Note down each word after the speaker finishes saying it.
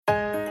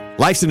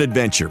Life's an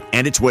adventure,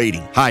 and it's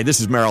waiting. Hi, this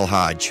is Merrill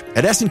Hodge.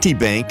 At S&T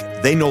Bank,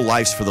 they know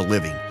life's for the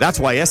living. That's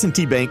why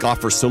S&T Bank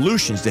offers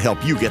solutions to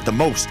help you get the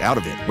most out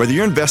of it. Whether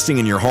you're investing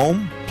in your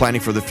home, planning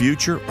for the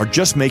future, or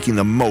just making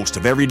the most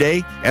of every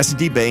day,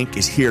 S&T Bank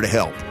is here to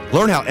help.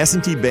 Learn how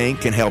S&T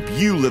Bank can help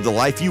you live the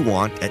life you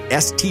want at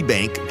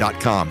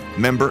stbank.com.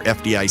 Member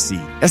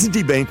FDIC.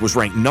 S&T Bank was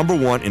ranked number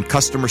 1 in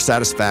customer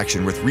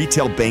satisfaction with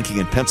retail banking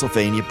in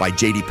Pennsylvania by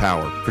J.D.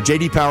 Power. For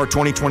J.D. Power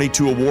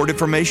 2022 award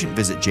information,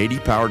 visit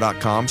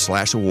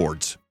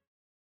jdpower.com/awards.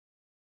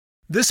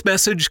 This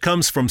message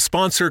comes from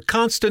sponsor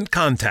Constant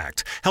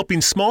Contact, helping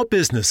small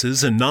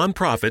businesses and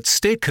nonprofits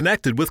stay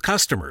connected with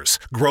customers,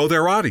 grow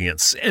their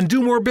audience, and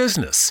do more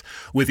business.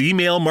 With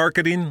email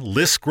marketing,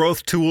 list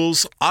growth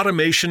tools,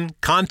 automation,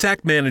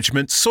 contact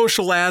management,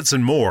 social ads,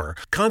 and more,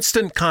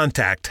 Constant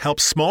Contact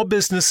helps small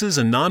businesses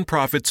and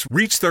nonprofits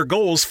reach their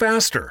goals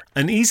faster.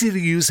 An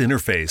easy-to-use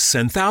interface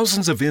and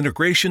thousands of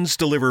integrations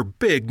deliver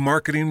big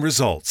marketing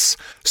results.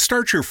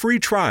 Start your free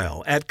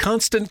trial at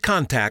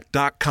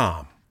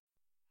ConstantContact.com.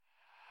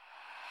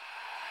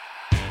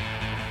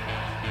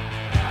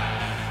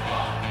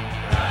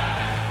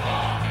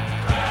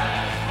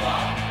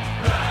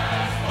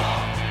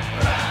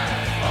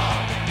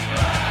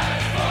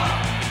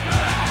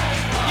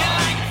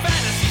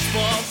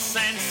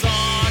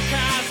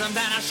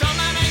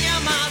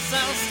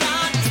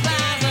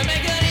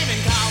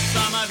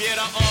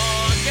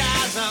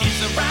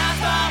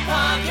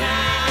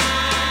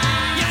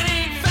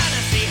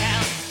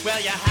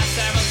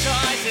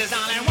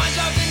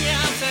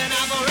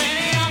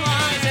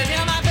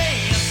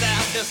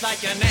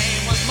 Like your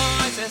name was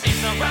Moises.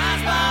 It's a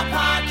Razzball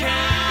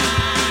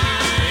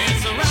Podcast.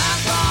 It's a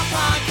Razzball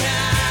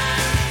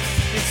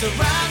Podcast. It's a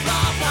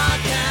Razzball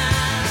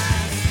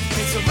Podcast.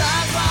 It's a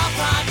Razzball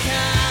Podcast.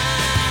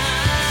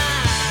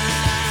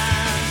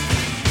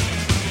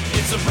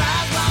 It's a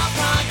Razzball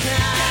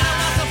Podcast. Get a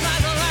Razzball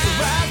Podcast. It's a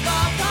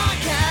Razzball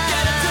Podcast.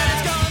 Get it good,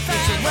 it's going fast.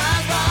 It's a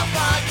Razzball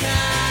Podcast.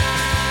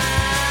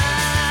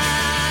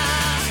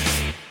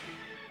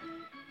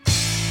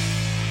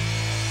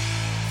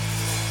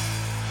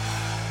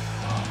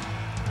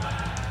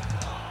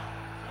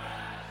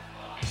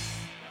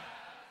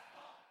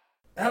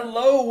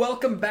 Hello,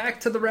 welcome back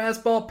to the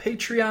Razzball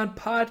Patreon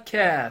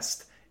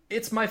podcast.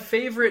 It's my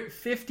favorite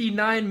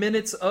 59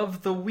 minutes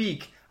of the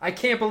week. I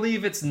can't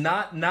believe it's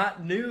not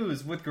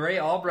news with Gray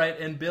Albright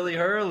and Billy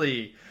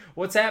Hurley.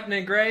 What's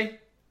happening, Gray?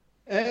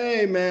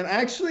 Hey, man.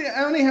 Actually,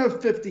 I only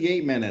have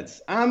 58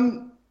 minutes.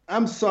 I'm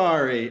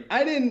sorry.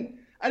 I didn't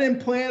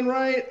plan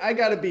right. I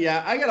got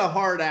a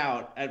hard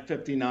out at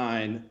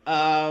 59.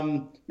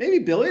 Maybe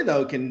Billy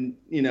though can,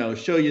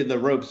 show you the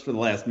ropes for the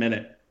last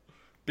minute.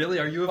 Billy,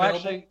 are you available?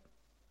 Actually,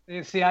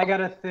 you see, I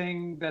got a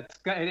thing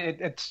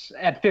it's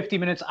at 50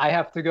 minutes. I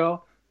have to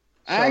go.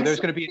 So Actually,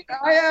 there's going to be.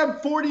 I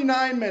have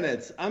 49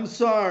 minutes. I'm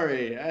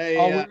sorry.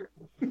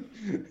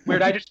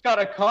 Weird. I just got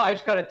a call. I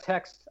just got a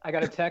text. I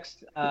got a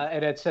text,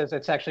 and it says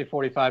it's actually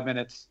 45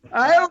 minutes.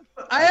 I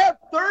have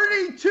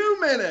 32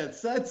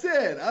 minutes. That's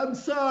it. I'm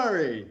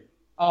sorry.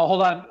 Oh,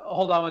 hold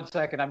on 1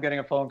 second. I'm getting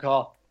a phone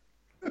call.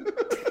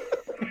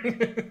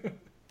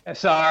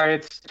 Sorry,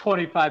 it's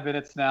 25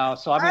 minutes now.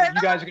 So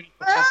you guys are going to.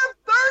 I have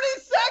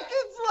 30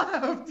 seconds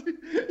left.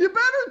 You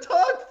better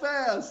talk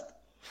fast.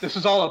 This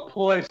is all a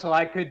ploy, so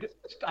I could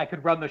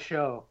run the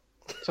show.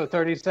 So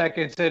 30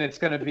 seconds in, it's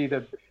going to be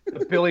the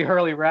Billy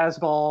Hurley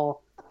Razzball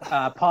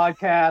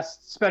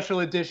podcast,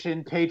 special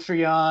edition,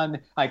 Patreon.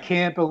 I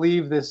can't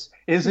believe this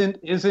isn't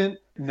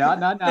not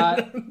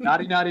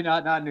naughty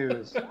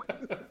news.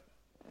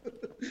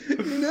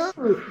 You know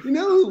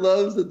who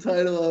loves the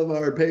title of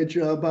our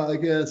Patreon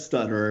podcast?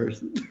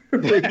 Stutterers.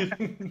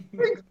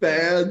 Big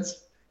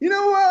fans. You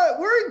know what?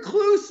 We're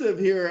inclusive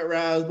here at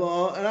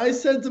Razzball, and I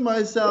said to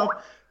myself,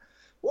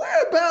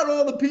 what about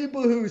all the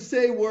people who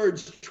say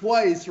words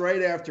twice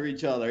right after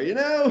each other,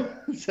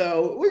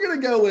 So we're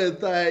going to go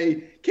with,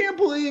 I can't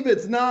believe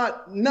it's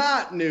not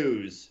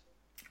news.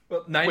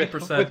 Well,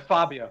 90%. With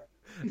Fabio.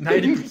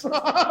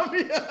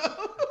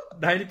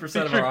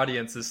 90% of our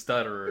audience is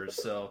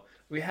stutterers, so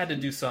we had to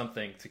do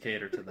something to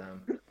cater to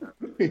them.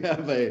 We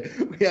have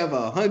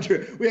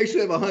 100. We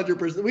actually have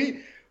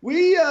 100%.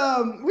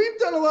 We've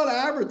done a lot of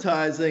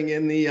advertising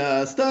in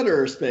the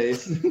stutterer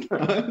space.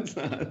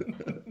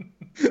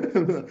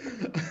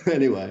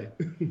 Anyway.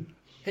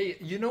 Hey,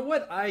 you know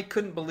what I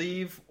couldn't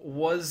believe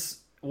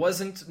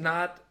wasn't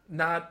not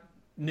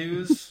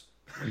news?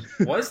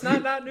 Was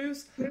not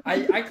news?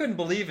 I couldn't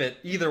believe it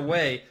either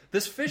way.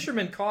 This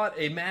fisherman caught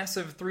a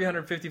massive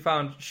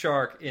 350-pound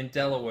shark in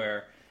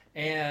Delaware,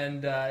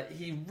 and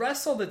he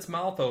wrestled its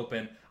mouth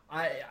open.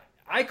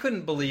 I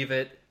couldn't believe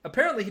it.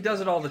 Apparently he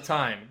does it all the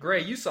time.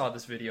 Gray, you saw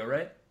this video,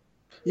 right?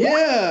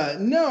 Yeah,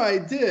 no, I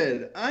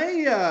did.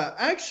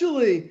 I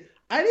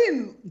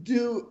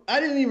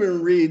didn't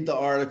even read the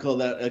article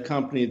that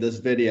accompanied this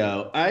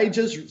video. I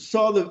just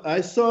saw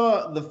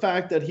the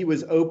fact that he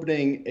was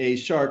opening a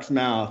shark's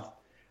mouth,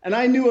 and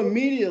I knew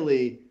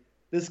immediately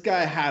this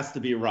guy has to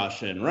be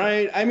Russian,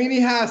 right? I mean,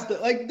 he has to.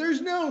 Like, there's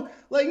no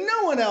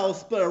one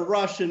else but a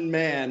Russian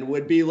man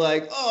would be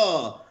like,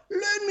 oh,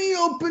 let me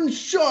open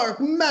shark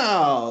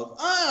mouth.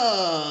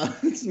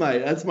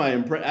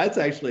 That's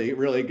actually a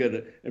really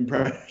good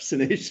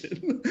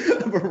impersonation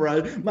of a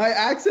Russian. My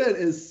accent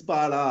is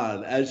spot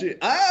on. My name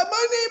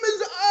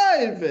is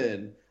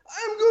Ivan.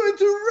 I'm going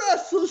to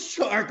wrestle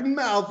shark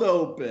mouth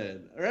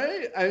open,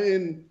 right? I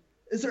mean,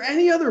 is there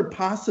any other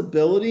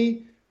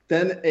possibility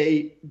than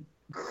a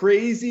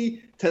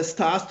crazy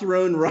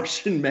testosterone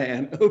Russian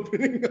man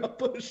opening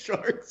up a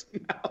shark's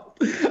mouth?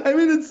 I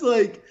mean, it's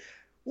like,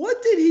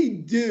 what did he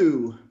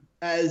do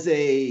as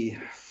a,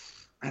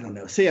 I don't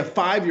know, say a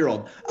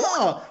 5-year-old?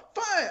 Oh,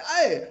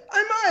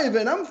 I'm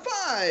Ivan, I'm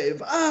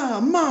 5.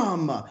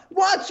 Mom,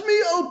 watch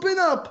me open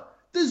up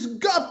this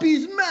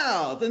guppy's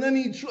mouth. And then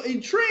he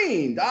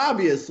trained,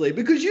 obviously,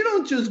 because you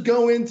don't just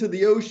go into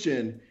the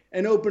ocean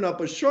and open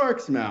up a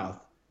shark's mouth.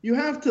 You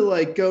have to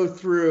like go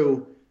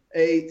through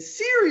a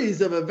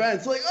series of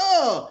events like,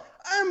 oh,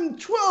 I'm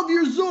 12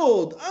 years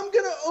old. I'm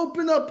going to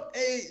open up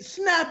a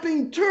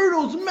snapping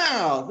turtle's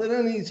mouth. And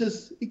then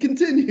he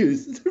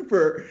continues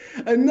for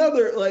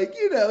another, like,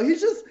 you know,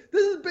 this is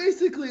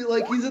basically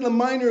like he's in the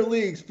minor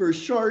leagues for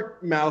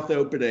shark mouth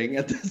opening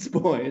at this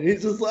point.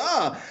 He's just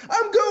like,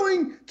 I'm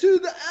going to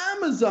the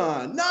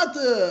Amazon, not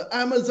the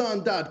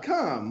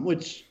Amazon.com,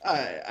 which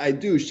I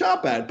do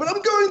shop at, but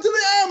I'm going to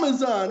the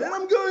Amazon and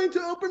I'm going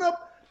to open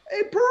up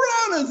a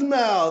piranha's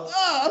mouth.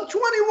 I'm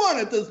 21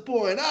 at this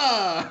point.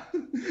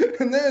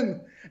 And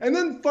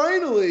then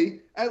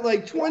finally, at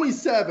like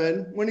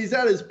 27, when he's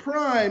at his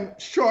prime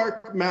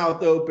shark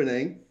mouth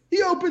opening,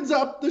 he opens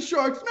up the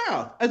shark's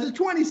mouth as a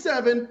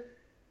 27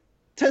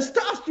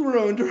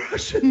 testosterone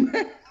Russian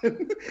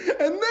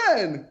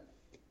man.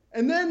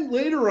 And then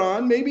later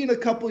on, maybe in a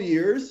couple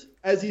years,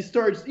 as he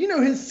starts, you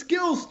know, his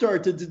skills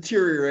start to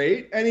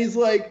deteriorate, and he's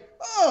like,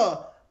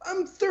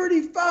 I'm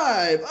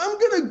 35. I'm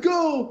gonna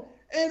go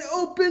and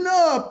open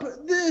up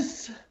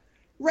this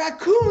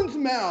raccoon's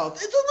mouth.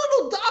 It's a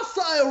little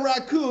docile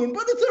raccoon,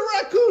 but it's a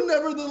raccoon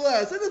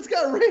nevertheless, and it's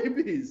got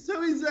rabies. So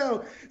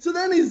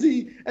then as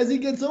he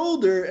gets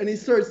older and he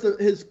starts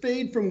his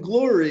fade from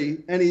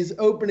glory, and he's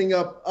opening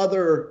up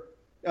other,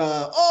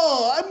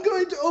 I'm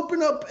going to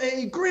open up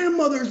a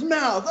grandmother's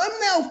mouth. I'm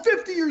now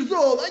 50 years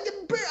old.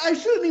 I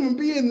shouldn't even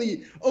be in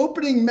the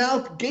opening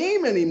mouth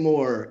game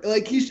anymore.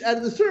 Like at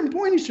a certain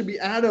point, he should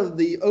be out of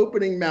the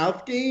opening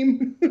mouth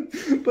game,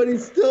 but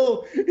he's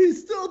still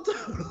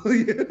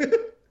totally in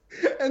it.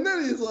 And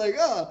then he's like,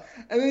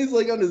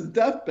 on his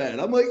deathbed.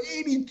 I'm like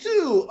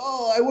 82.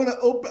 I'm gonna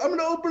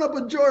open up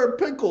a jar of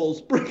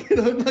pickles. Bring it.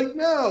 I'm like,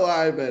 no,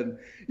 Ivan,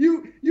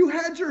 you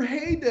had your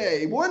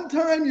heyday. One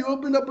time you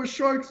opened up a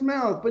shark's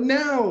mouth, but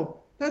now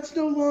that's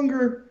no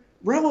longer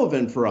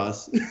relevant for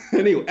us.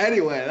 anyway,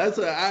 that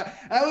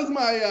was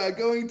my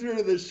going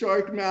through the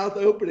shark mouth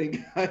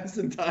opening guy's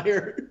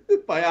entire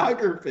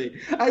biography.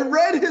 I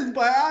read his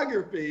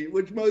biography,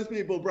 which most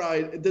people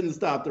probably didn't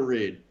stop to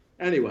read.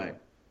 Anyway.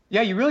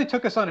 Yeah, you really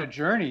took us on a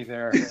journey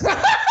there.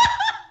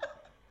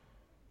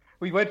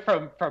 We went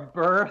from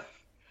birth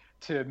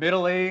to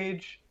middle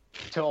age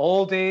to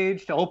old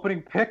age to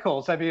opening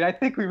pickles. I mean, I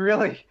think we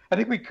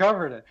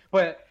covered it.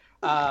 But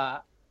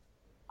I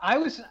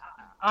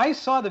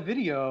saw the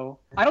video.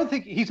 I don't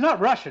think he's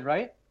not Russian,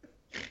 right?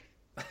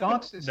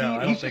 Donks, no,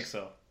 I don't think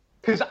so.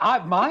 Because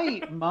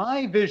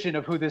my vision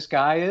of who this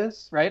guy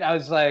is, right? I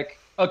was like,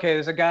 okay,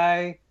 there's a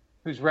guy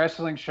who's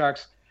wrestling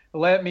sharks.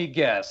 Let me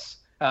guess.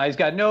 He's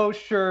got no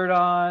shirt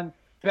on,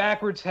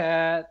 backwards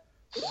hat,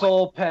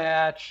 soul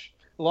patch,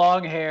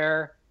 long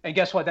hair, and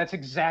guess what? That's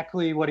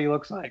exactly what he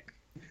looks like.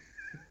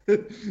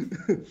 Just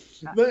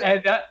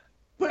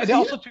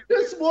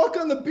walk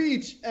on the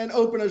beach and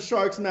open a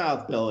shark's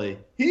mouth, Billy.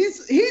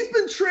 He's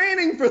been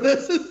training for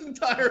this his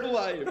entire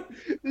life.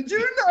 Did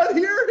you not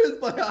hear his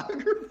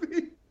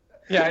biography?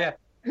 Yeah.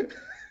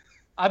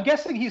 I'm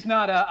guessing he's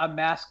not a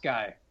mask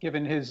guy,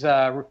 given his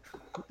the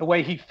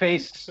way he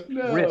faced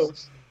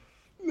wrists.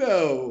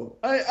 No,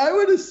 I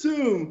would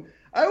assume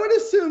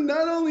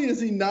not only is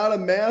he not a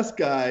mask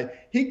guy,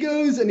 he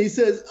goes and he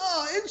says,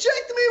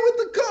 inject me with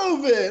the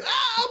COVID.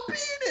 I'll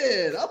beat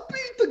it. I'll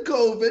beat the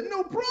COVID.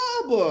 No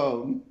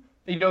problem.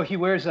 You know, he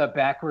wears a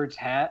backwards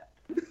hat.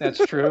 That's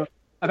true.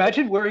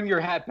 Imagine wearing your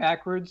hat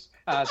backwards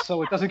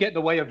so it doesn't get in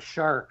the way of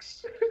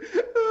sharks.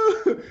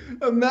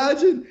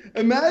 Imagine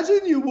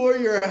you wore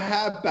your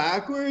hat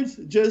backwards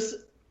just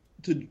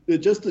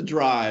to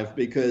drive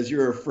because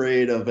you're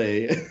afraid of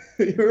the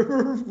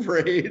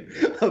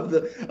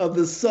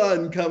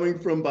sun coming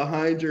from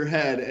behind your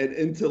head and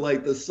into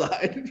like the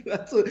side.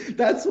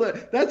 That's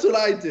what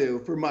I do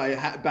for my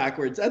hat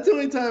backwards. That's the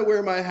only time I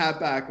wear my hat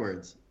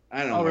backwards.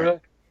 I don't wear. Really?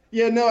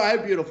 Yeah, no, I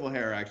have beautiful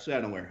hair actually.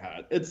 I don't wear a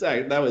hat.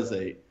 That was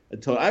a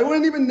total. I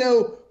wouldn't even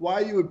know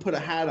why you would put a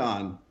hat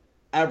on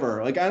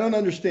ever. Like I don't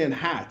understand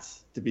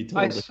hats, to be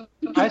told.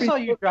 I saw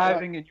you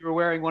driving and you were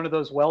wearing one of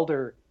those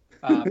welder.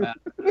 I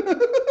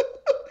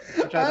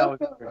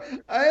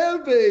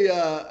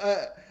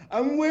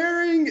I'm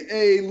wearing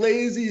a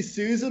lazy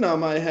Susan on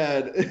my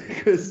head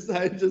because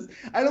I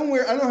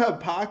don't have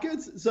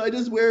pockets, so I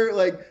just wear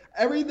like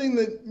everything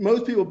that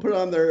most people put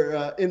on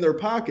their in their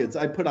pockets.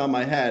 I put on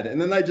my head,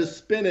 and then I just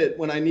spin it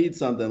when I need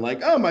something.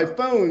 Like, oh, my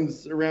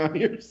phone's around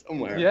here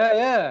somewhere.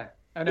 Yeah.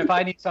 And if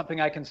I need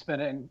something, I can spin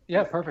it. And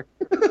yeah, perfect.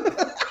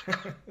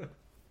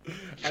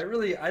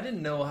 I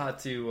didn't know how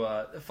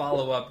to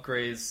follow up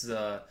Gray's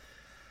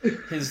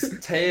his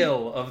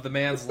tale of the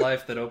man's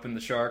life that opened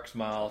the shark's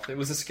mouth. It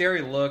was a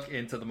scary look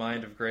into the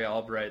mind of Gray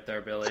Albright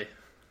there, Billy.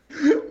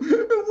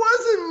 It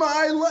wasn't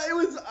my life. It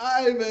was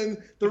Ivan,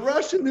 the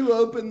Russian who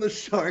opened the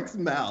shark's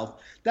mouth.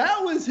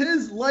 That was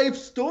his life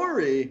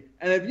story.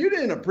 And if you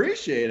didn't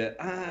appreciate it,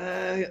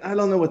 I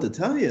don't know what to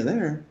tell you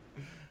there.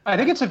 I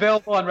think it's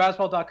available on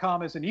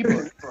Razzball.com as an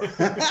ebook.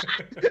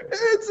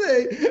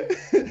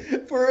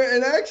 For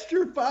an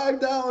extra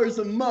 $5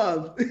 a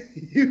month,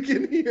 you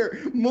can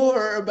hear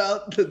more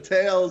about the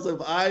tales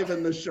of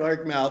Ivan the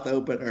Shark Mouth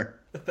Opener.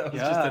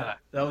 That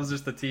was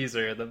just a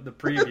teaser, the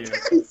preview.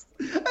 That's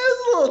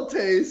a little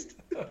taste.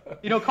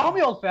 Call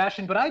me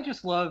old-fashioned, but I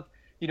just love,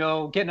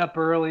 getting up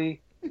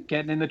early,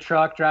 getting in the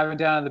truck, driving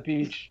down to the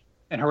beach,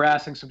 and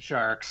harassing some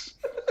sharks.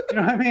 You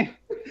know what I mean?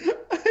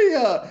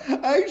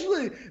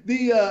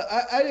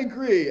 I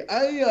agree.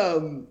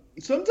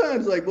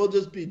 Sometimes we'll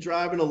just be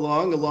driving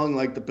along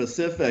like the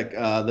Pacific.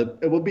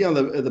 We'll be on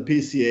the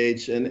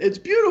PCH, and it's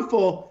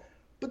beautiful.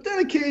 But then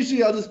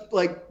occasionally I'll just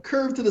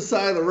curve to the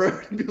side of the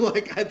road and be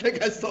like, I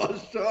think I saw a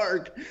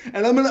shark,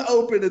 and I'm gonna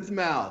open its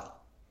mouth.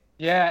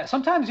 Yeah.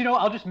 Sometimes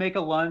I'll just make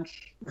a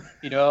lunch.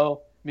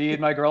 Me and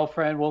my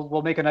girlfriend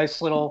we'll make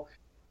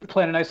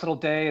plan a nice little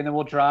day, and then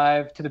we'll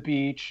drive to the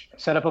beach,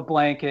 set up a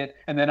blanket,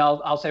 and then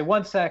I'll say,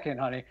 1 second,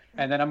 honey,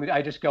 and then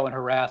I just go and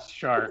harass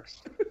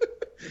sharks.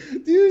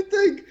 Do you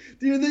think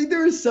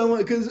there is someone,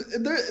 because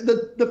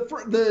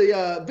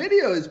the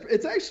video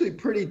it's actually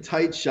pretty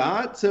tight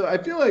shot, so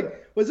I feel like,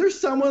 was there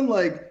someone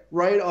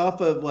right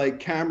off of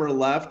camera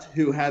left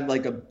who had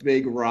a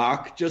big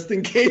rock just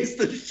in case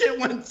the shit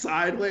went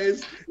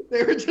sideways?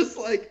 They were just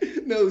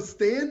no,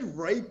 stand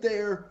right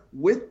there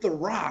with the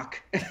rock,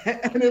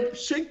 and if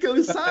shit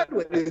goes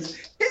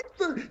sideways,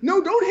 don't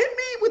hit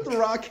me with the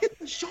rock, hit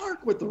the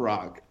shark with the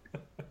rock.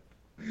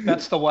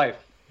 That's the wife.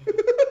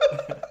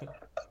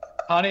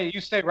 Honey,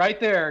 you stay right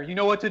there. You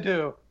know what to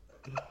do.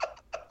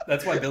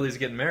 That's why Billy's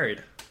getting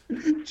married.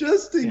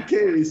 Just in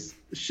case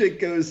shit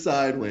goes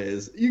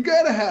sideways. You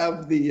gotta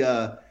have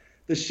the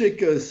shit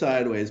goes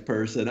sideways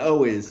person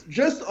always,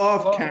 just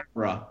off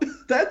camera.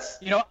 That's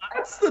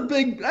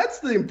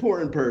the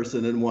important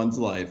person in one's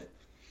life.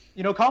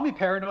 Call me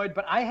paranoid,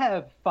 but I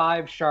have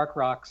 5 shark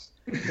rocks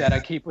that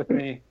I keep with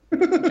me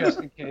just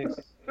in case.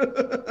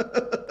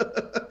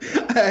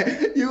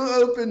 You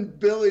open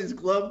Billy's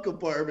glove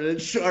compartment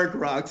and shark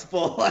rocks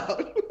fall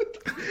out.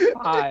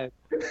 5.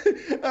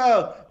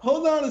 Oh,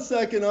 hold on a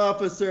second,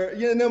 officer.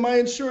 My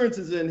insurance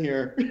is in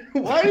here.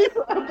 Why do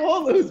you have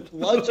all those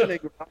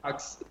bludgeoning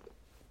rocks?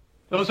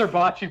 Those are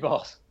bocce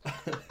balls.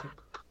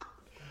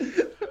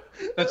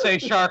 Let's say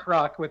shark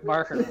rock with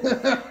marker.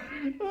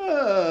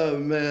 Oh,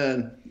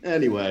 man.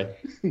 Anyway.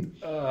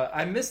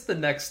 I missed the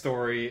next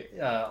story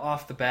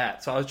off the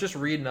bat, so I was just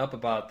reading up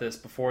about this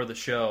before the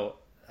show.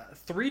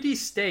 3D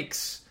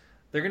steaks.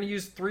 They're going to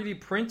use 3D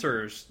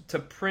printers to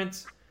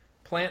print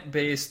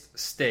plant-based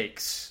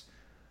steaks.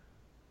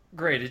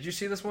 Gray, did you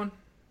see this one?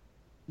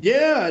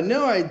 Yeah,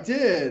 no, I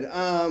did.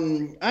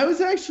 I was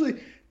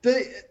actually...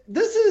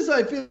 This is,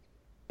 I feel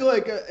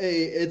like,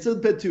 it's a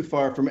bit too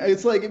far from...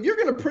 It's like, if you're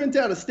going to print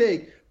out a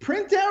steak,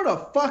 print out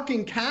a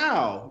fucking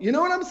cow. You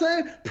know what I'm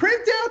saying?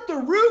 Print out the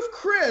Roof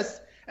Chris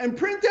and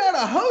print out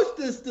a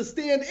hostess to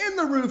stand in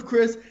the Roof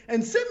Chris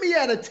and sit me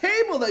at a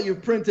table that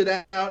you've printed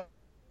out,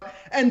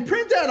 and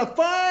print out a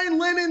fine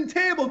linen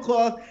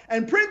tablecloth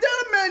and print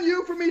out a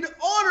menu for me to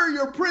order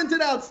your printed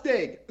out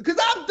steak, because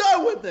I'm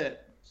done with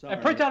it. Sorry.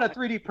 And print out a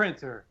 3D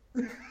printer.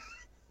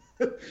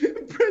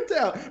 print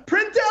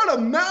out a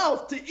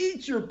mouth to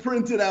eat your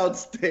printed out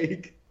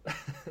steak.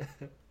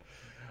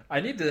 I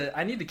need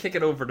to kick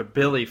it over to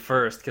Billy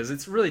first, because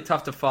it's really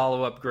tough to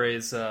follow up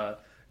Gray's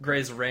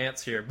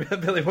rants here.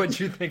 Billy, what did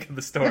you think of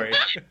the story?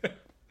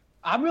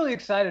 I'm really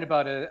excited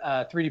about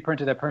a 3D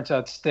printer that prints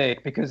out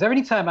steak, because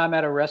every time I'm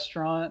at a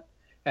restaurant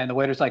and the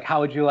waiter's like, how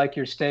would you like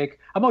your steak?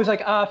 I'm always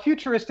like,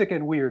 futuristic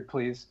and weird,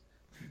 please.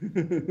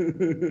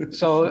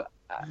 So,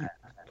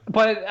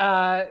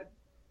 but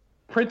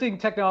printing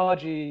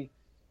technology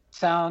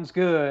sounds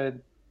good,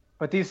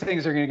 but these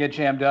things are going to get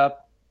jammed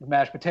up with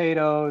mashed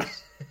potatoes,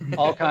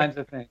 all kinds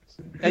of things.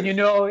 And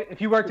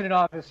if you worked in an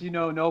office,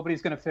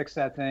 nobody's going to fix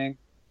that thing,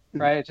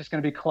 right? It's just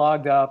going to be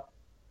clogged up.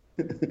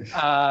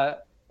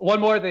 One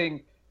more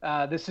thing,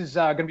 this is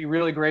going to be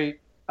really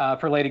great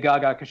for Lady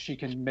Gaga, because she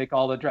can make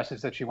all the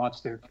dresses that she wants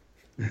to.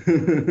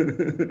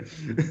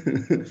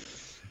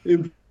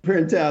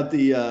 Print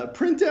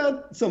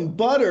out some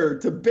butter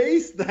to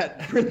baste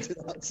that printed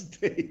out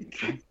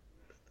steak.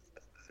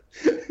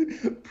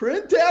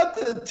 Print out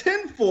the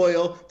tin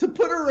foil to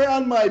put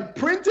around my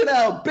printed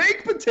out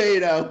baked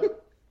potato.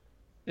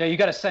 Yeah, you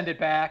got to send it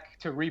back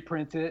to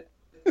reprint it,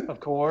 of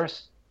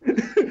course.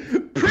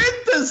 Print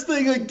this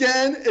thing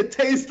again. It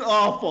tastes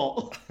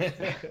awful.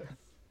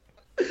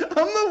 I'm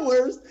the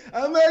worst.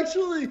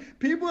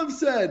 People have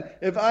said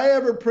if I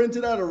ever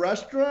printed out a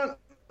restaurant,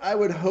 I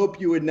would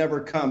hope you would never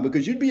come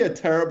because you'd be a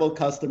terrible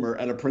customer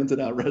at a printed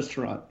out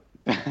restaurant.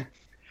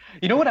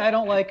 You know what I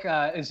don't like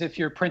is if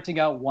you're printing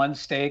out one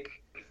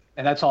steak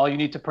and that's all you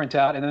need to print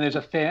out, and then there's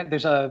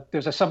a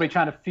somebody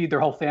trying to feed their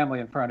whole family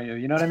in front of you.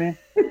 You know what I mean?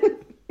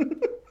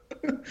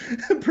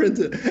 Print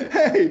it.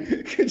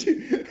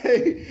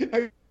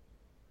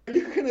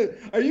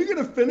 Are you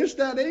gonna finish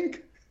that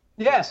ink?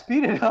 Yeah,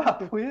 speed it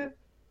up, will you?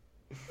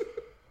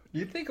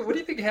 What do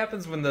you think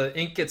happens when the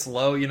ink gets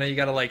low? You know, you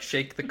got to like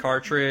shake the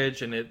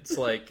cartridge and it's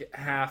like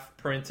half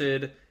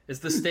printed. Is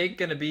the steak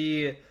going to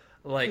be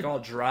like all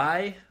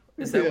dry?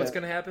 Is that what's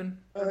going to happen?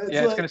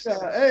 It's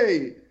gonna.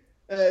 Hey,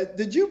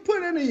 did you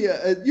put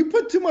you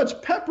put too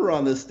much pepper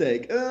on the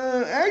steak?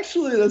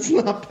 Actually, that's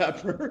not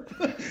pepper.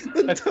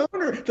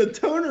 The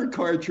toner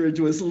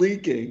cartridge was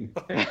leaking.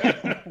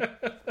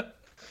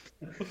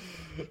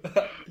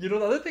 You know,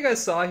 the other thing I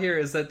saw here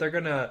is that they're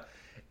gonna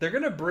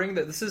bring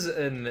that. This is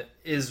an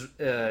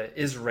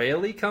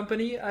Israeli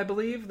company, I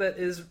believe, that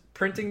is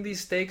printing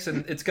these steaks,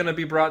 and it's going to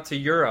be brought to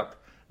Europe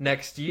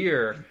next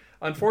year.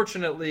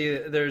 Unfortunately,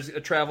 there's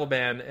a travel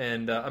ban,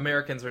 and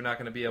Americans are not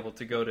going to be able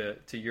to go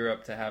to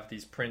Europe to have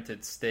these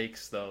printed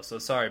steaks, though. So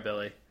sorry,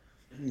 Billy.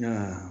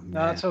 Oh,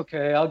 No, it's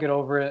okay. I'll get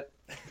over it.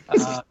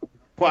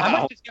 wow.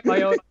 I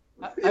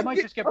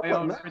might just get my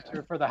own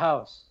printer for the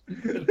house.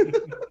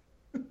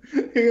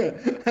 Yeah.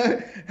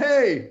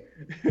 Hey,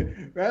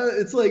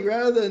 rather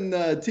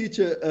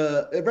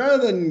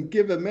than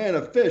give a man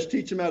a fish,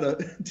 teach him how to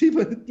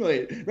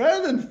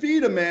rather than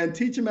feed a man,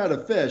 teach him how to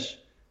fish.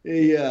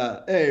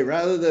 Hey,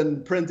 rather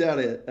than print out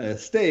a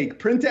steak,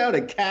 print out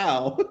a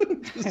cow.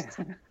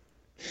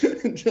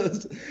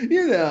 just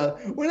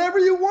whenever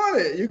you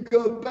want it, you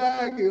go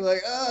back. You're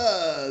like,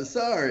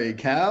 sorry,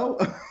 cow.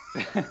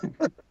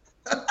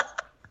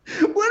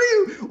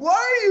 Why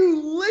are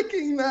you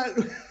licking that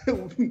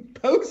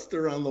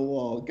poster on the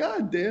wall?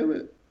 God damn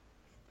it.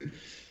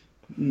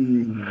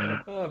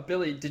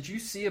 Billy, did you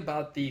see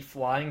about the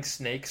flying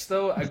snakes,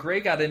 though? Gray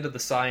got into the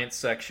science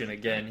section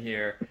again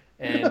here,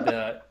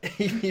 and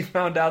he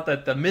found out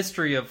that the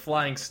mystery of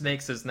flying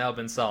snakes has now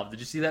been solved. Did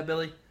you see that,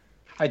 Billy?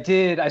 I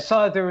did. I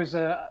saw there was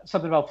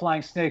something about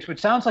flying snakes, which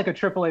sounds like a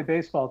AAA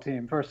baseball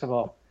team, first of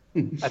all.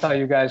 I thought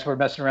you guys were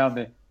messing around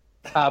me.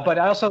 But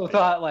I also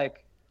thought,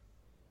 like,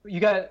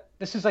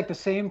 this is like the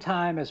same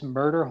time as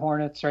murder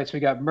hornets, right? So we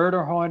got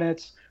murder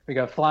hornets, we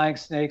got flying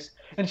snakes,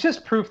 and it's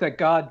just proof that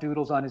God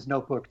doodles on his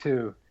notebook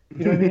too.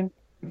 You know what I mean?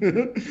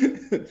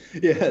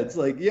 Yeah, it's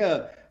like,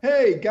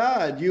 hey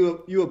God,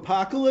 you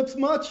apocalypse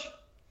much?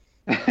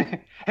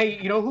 Hey,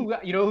 you know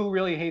who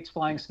really hates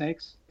flying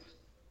snakes?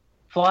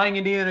 Flying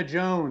Indiana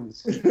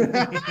Jones.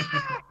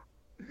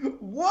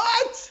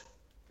 What?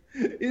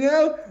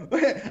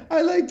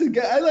 I like to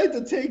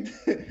take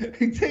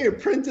a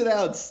printed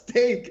out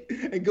steak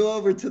and go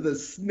over to the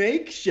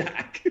Snake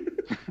Shack. Go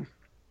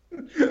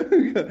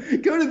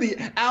to the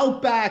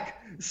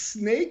Outback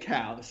Snake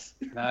House.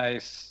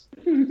 Nice.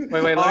 Wait,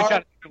 let me try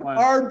to do one.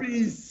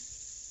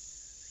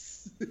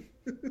 Arby's.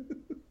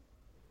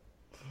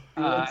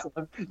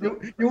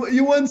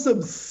 You want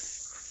some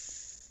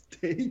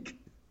steak?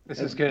 This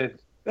is good.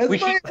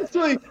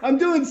 I'm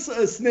doing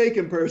a snake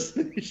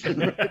impersonation.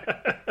 Right?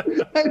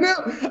 I know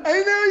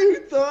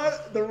you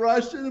thought the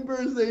Russian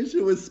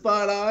impersonation was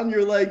spot on.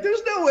 You're like,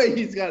 there's no way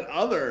he's got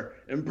other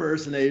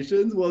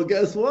impersonations. Well,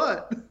 guess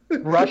what?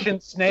 Russian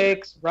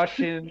snakes,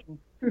 Russian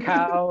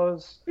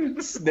cows,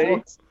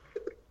 snakes.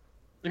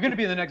 You're going to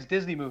be in the next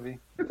Disney movie.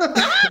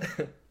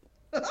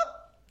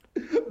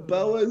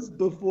 Boas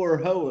before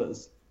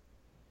hoas.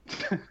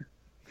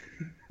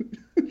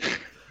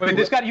 Wait,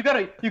 you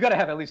gotta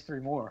have at least 3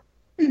 more.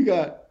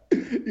 I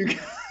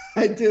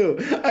do.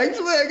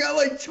 Actually, I got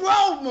like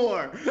 12 more.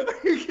 Are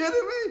you kidding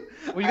me?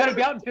 Well, you gotta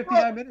be out in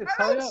 59 minutes.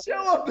 I don't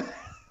show up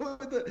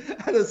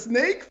at a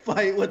snake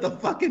fight with a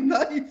fucking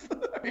knife.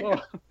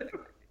 Oh.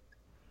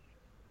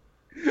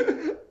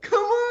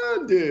 Come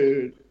on,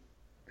 dude.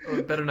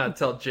 Oh, better not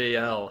tell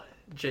JL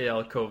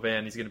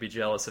Covan. He's going to be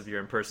jealous of your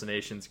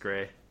impersonations,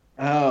 Gray.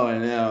 Oh, I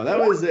know. That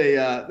was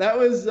a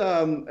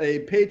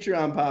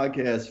Patreon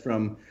podcast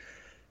from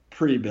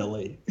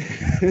pre-Billy.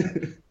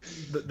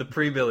 The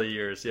pre-Billy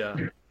years, yeah.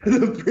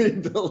 The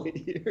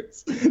pre-Billy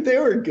years. They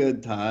were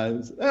good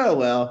times. Oh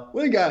well,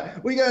 we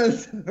got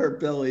our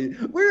Billy.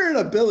 We were in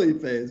a Billy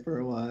phase for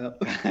a while.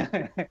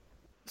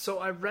 So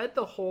I read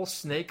the whole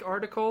snake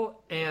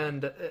article,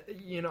 and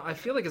I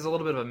feel like it's a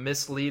little bit of a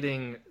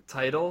misleading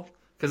title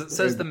because it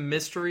says the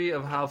mystery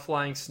of how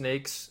flying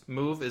snakes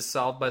move is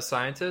solved by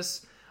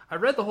scientists. I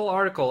read the whole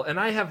article, and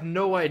I have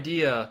no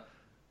idea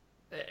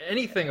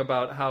anything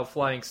about how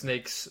flying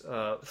snakes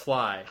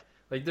fly.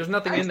 Like, there's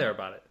nothing in there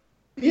about it.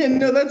 Yeah,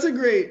 no, that's a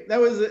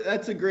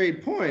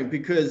great point,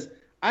 because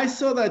I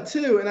saw that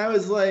too, and I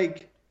was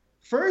like,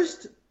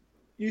 first,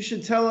 you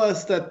should tell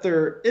us that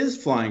there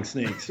is flying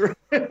snakes, right?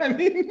 I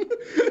mean,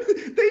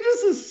 they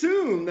just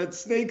assume that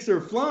snakes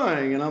are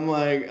flying, and I'm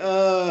like,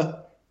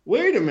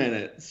 wait a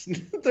minute.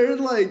 They're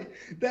like,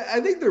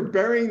 I think they're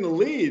burying the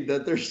lead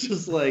that there's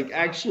just like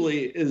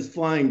actually is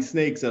flying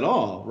snakes at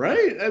all,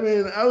 right? I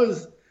mean, I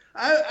was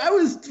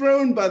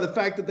thrown by the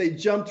fact that they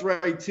jumped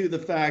right to the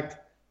fact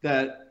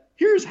that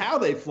here's how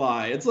they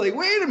fly. It's like,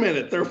 wait a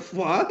minute, they're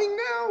flying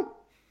now?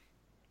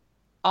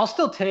 I'll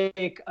still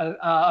take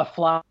a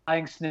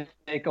flying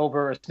snake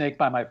over a snake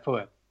by my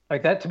foot.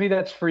 Like that, to me,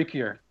 that's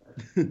freakier.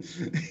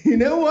 You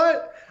know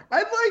what?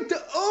 I'd like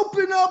to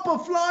open up a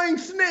flying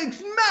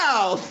snake's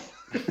mouth.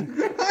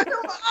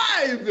 I'm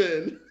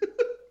Ivan.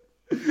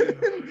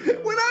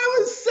 When I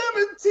was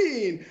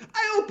 17,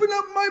 I opened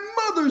up my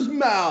mother's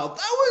mouth.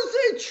 I was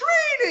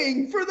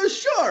training for the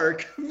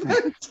shark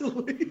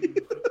eventually.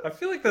 I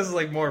feel like this is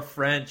like more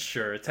French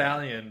or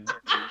Italian.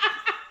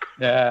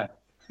 Yeah.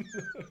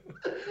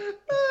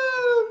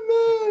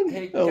 Oh, man.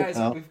 Hey, guys,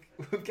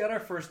 we've got our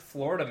first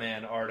Florida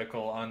Man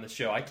article on the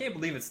show. I can't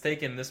believe it's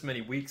taken this many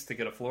weeks to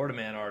get a Florida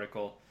Man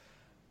article.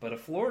 But a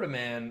Florida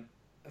man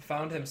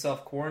found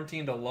himself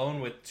quarantined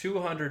alone with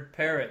 200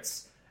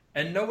 parrots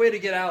and no way to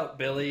get out,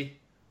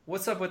 Billy.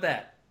 What's up with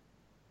that?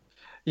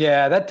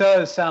 Yeah, that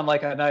does sound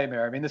like a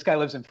nightmare. I mean, this guy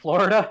lives in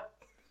Florida.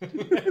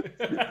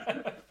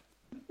 But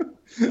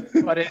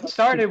it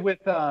started with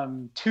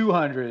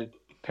 200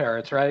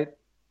 parrots, right?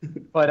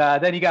 But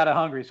then he got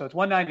hungry, so it's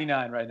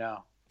 $199 right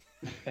now,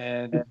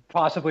 and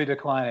possibly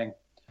declining.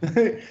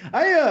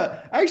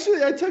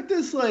 I took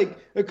this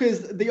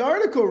because the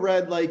article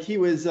read like he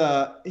was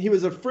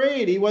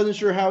afraid, he wasn't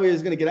sure how he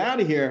was going to get out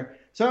of here.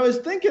 So I was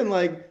thinking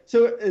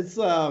so it's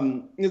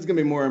going to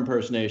be more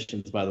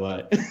impersonations, by the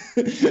way.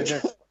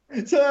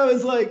 So I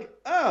was like,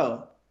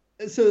 oh,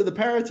 so the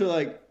parrots are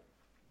like,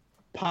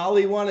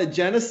 Polly want a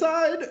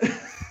genocide?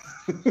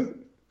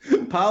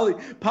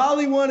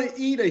 Polly want to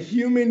eat a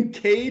human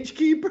cage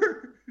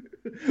keeper?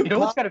 You know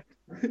what's got to...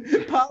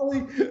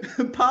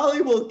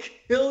 Polly will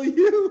kill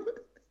you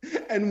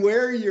and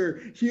wear your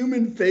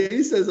human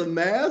face as a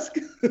mask?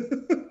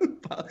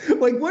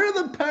 Like, what are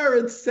the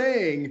parrots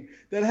saying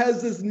that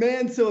has this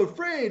man so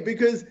afraid?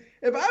 Because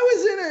if I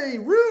was in a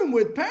room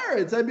with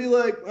parrots, I'd be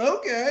like,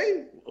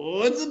 okay,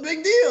 what's the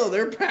big deal?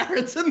 They're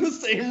parrots in the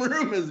same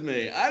room as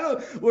me.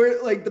 Were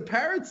like the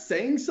parrots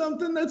saying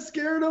something that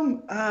scared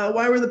him?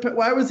 Why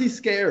was he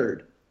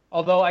scared?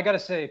 Although I got to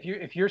say,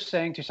 if you're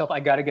saying to yourself, I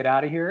got to get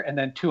out of here, and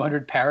then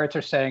 200 parrots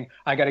are saying,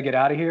 I got to get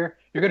out of here,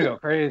 you're going to go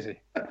crazy.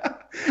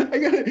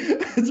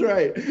 That's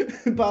right.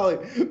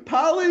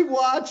 Polly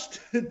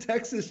watched the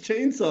Texas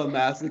Chainsaw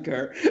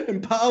Massacre,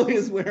 and Polly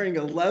is wearing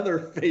a leather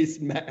face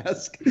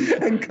mask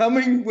and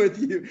coming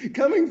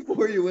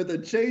for you with a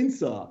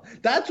chainsaw.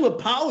 That's what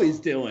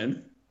Polly's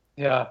doing.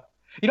 Yeah.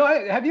 You know,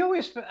 have you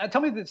always, tell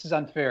me this is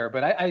unfair,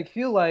 but I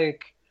feel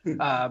like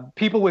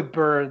people with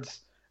birds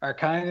are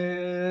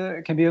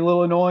can be a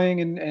little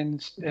annoying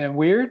and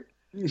weird.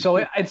 So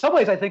in some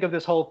ways, I think of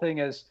this whole thing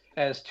as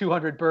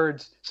 200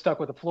 birds stuck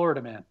with a Florida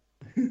man.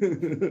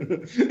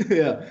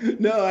 Yeah,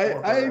 no,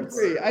 I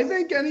agree. I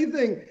think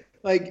anything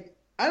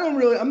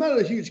I'm not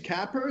a huge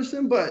cat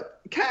person,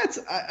 but cats,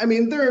 I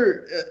mean,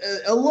 they're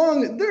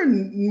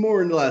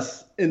more or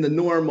less in the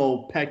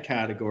normal pet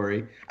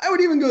category. I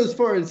would even go as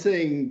far as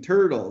saying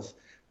turtles.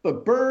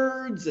 But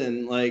birds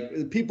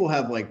and people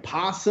have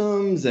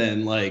possums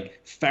and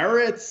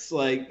ferrets.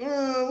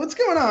 What's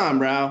going on,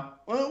 bro?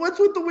 What's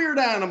with the weird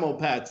animal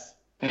pets?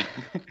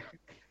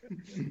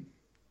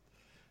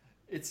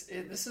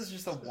 This is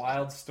just a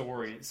wild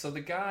story. So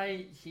the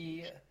guy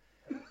he's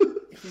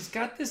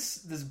got this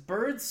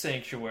bird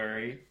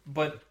sanctuary,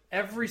 but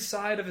every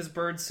side of his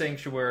bird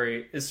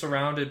sanctuary is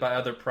surrounded by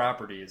other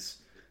properties.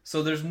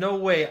 So there's no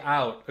way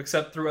out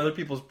except through other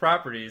people's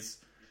properties.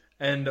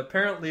 And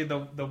apparently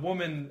the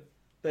woman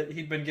that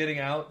he'd been getting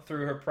out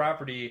through her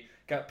property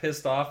got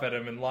pissed off at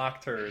him and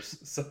locked hers.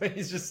 So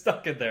he's just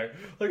stuck in there.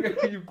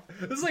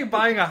 This is like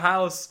buying a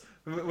house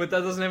that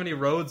doesn't have any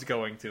roads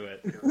going to it.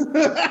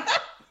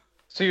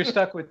 So you're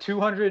stuck with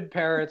 200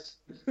 parrots,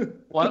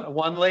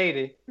 one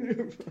lady,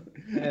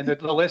 and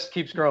the list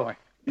keeps growing.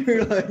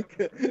 You're like,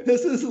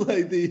 this is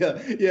like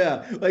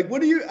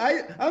what do you,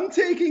 I'm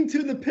taking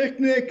to the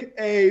picnic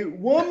a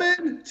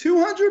woman,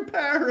 200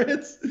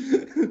 parrots.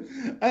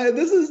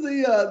 This is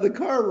the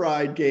car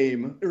ride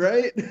game,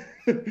 right?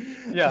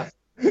 Yeah.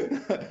 Polly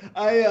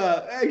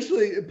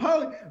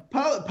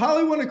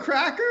want a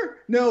cracker?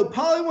 No,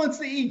 Polly wants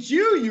to eat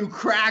you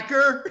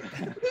cracker.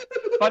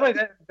 By the way,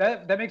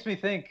 that makes me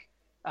think,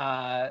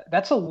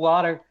 that's a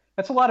lot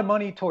of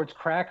money towards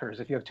crackers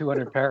if you have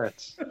 200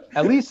 parrots.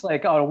 At least on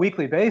a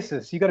weekly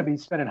basis, you got to be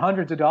spending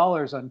hundreds of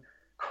dollars on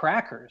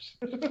crackers.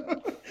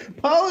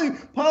 Polly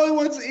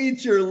wants to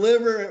eat your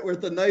liver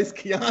with a nice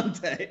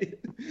Chianti.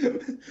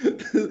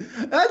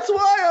 That's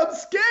why I'm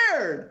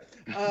scared.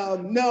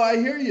 No, I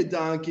hear you,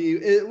 Donkey.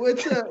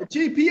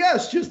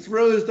 GPS just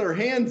throws their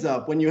hands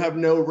up when you have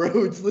no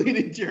roads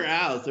leading to your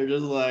house. They're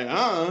just like,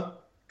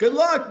 good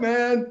luck,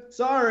 man.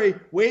 Sorry,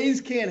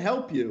 Waze can't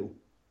help you.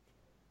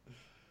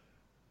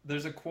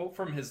 There's a quote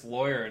from his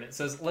lawyer, and it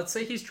says, "Let's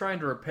say he's trying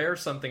to repair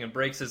something and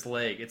breaks his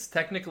leg. It's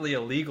technically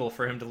illegal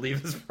for him to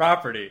leave his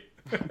property."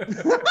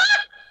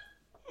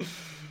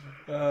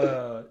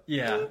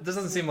 Yeah, this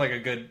doesn't seem like a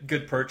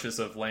good purchase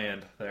of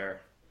land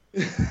there.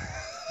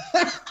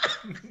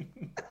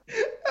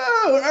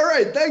 Oh, all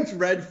right. Thanks,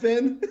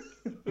 Redfin.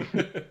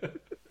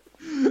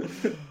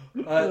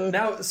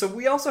 Now, so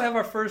we also have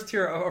our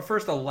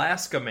first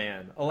Alaska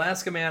man.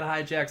 Alaska man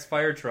hijacks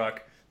fire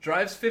truck,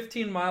 drives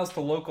 15 miles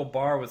to local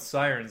bar with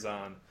sirens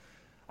on.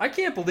 I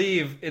can't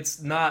believe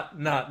it's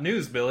not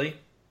news, Billy.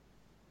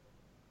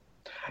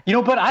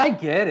 But I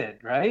get it,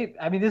 right?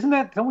 I mean,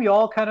 don't we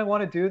all kind of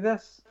want to do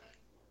this?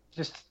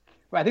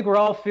 I think we're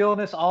all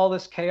feeling all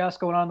this chaos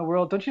going on in the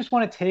world. Don't you just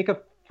want to take a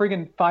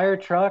friggin' fire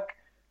truck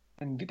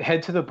and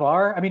head to the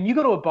bar? I mean, you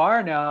go to a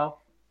bar now.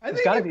 I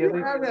think if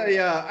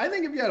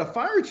you had a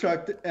fire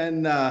truck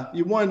and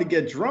you wanted to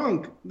get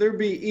drunk, there'd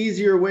be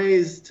easier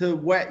ways to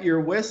wet your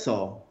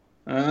whistle.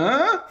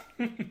 Well,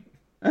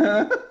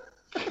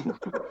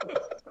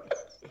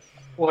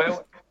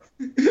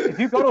 if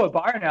you go to a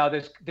bar now,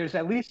 there's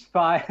at least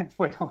 5.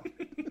 Wait,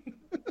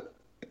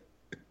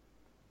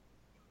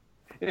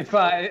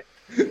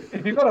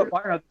 if you go to a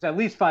bar now, there's at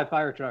least 5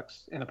 fire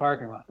trucks in the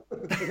parking lot.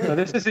 So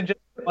this isn't just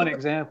one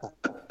example.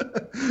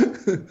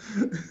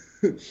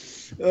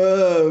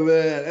 Oh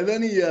man! And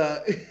then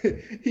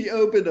he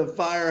opened a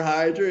fire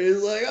hydrant.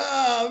 He's like,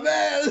 "Oh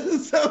man, this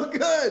is so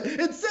good!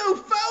 It's so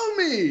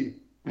foamy."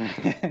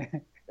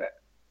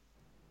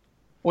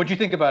 What'd you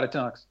think about it,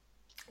 Tonks?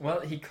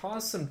 Well, he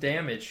caused some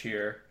damage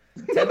here.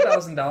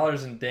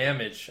 $10,000 in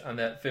damage on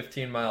that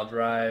 15-mile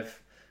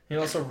drive. He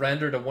also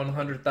rendered a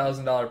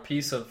 $100,000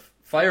 piece of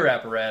fire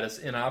apparatus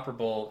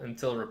inoperable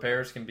until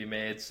repairs can be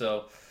made.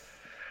 So,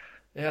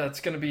 yeah, it's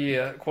going to be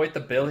quite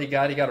the bill he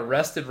got. He got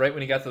arrested right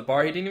when he got to the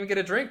bar. He didn't even get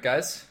a drink,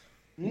 guys.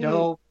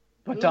 No,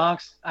 but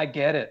Donks, I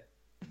get it.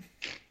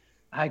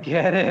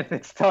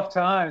 It's tough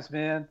times,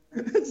 man.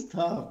 It's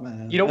tough,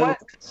 man. You know what?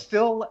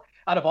 Still,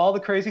 out of all the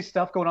crazy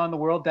stuff going on in the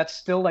world, that's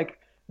still like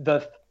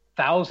the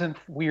 1,000th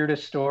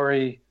weirdest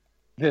story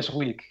this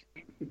week.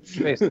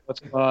 Based on what's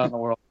going on in the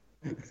world.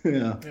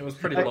 Yeah, it was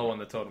pretty low on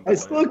the totem pole.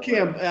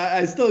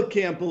 I still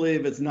can't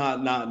believe it's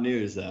not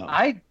news though.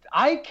 I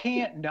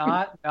can't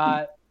not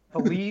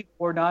believe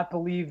or not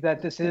believe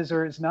that this is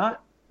or is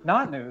not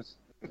news.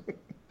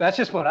 That's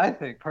just what I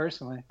think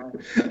personally.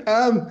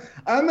 I'm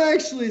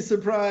actually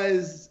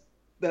surprised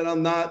that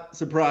I'm not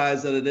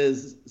surprised that it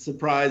is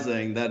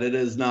surprising that it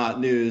is not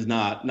news.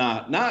 Not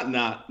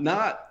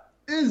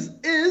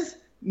is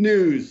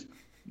news.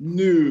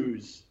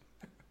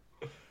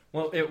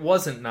 Well, it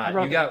wasn't not.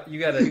 You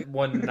got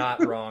one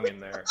not wrong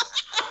in there.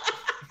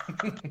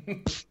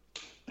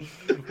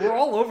 We're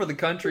all over the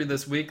country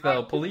this week,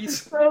 though.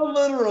 Police. So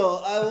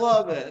literal. I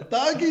love it.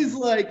 Donkey's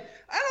like,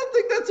 I don't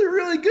think that's a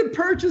really good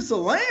purchase of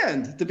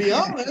land, to be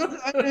honest.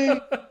 I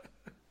mean,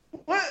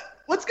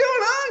 what's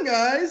going on,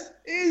 guys?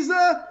 He's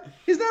not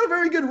a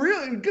very good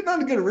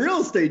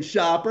real estate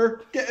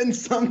shopper. Getting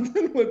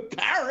something with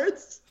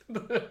parrots.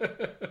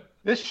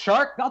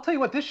 I'll tell you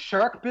what, this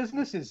shark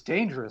business is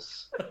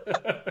dangerous.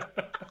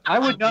 I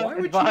would not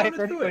advise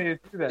anybody to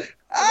do that.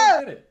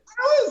 I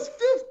was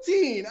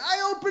 15.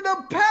 I opened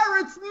a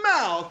parrot's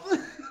mouth.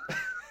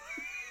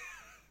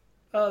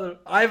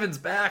 Ivan's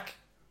back.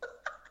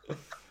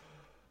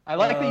 I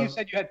like that you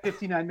said you had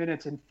 59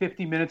 minutes, and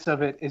 50 minutes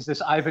of it is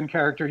this Ivan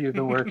character you've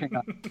been working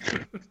on.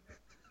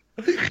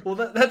 Well,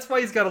 that's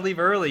why he's got to leave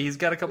early. He's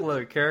got a couple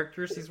other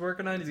characters he's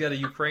working on. He's got a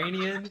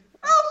Ukrainian.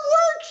 I'm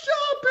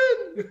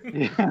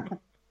workshopping! Yeah.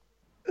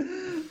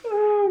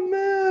 Oh,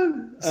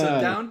 man.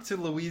 So down to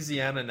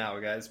Louisiana now,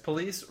 guys.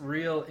 Police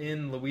reel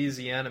in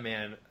Louisiana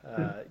man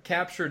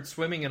captured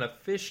swimming in a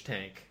fish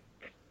tank.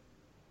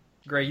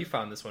 Gray, you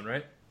found this one,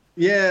 right?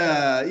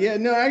 Yeah.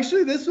 No,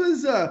 actually, this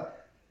was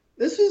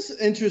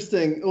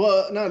interesting.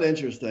 Well, not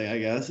interesting, I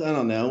guess. I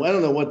don't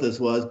know what this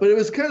was, but it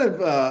was kind of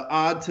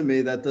odd to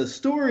me that the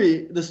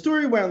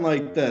story went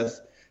like this.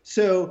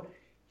 So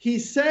he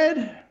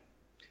said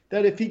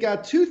that if he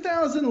got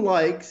 2,000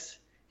 likes,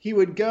 he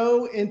would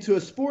go into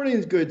a sporting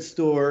goods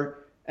store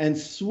and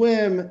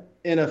swim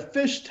in a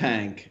fish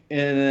tank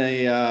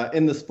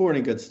in the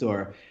sporting goods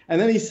store. And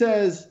then he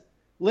says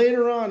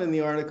later on in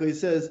the article, he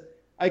says,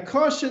 I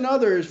caution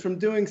others from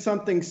doing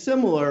something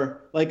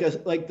similar, like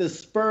this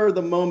spur of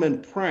the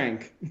moment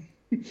prank.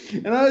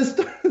 And I was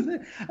maybe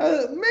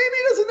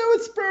he doesn't know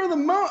what spur of the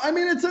moment. I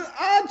mean, it's an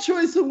odd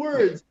choice of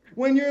words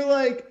when you're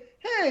like,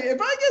 hey,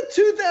 if I get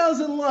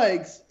 2,000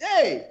 likes,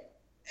 hey,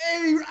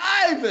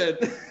 Ivan,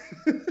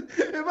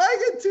 if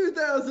I get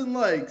 2,000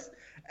 likes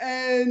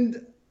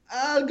and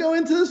I'll go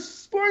into the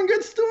sporting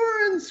goods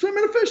store and swim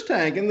in a fish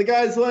tank. And the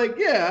guy's like,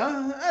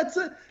 yeah, that's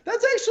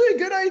actually a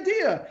good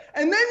idea.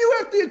 And then you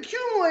have to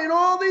accumulate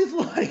all these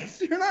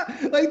likes. You're not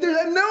like, there's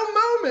at no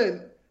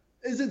moment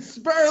is it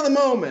spur of the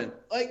moment.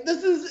 Like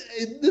this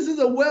is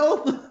a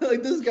wealth.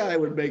 Like this guy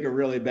would make a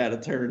really bad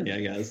attorney, I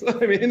guess. I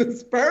mean, the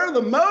spur of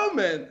the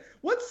moment.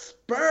 What's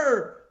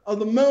spur of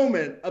the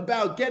moment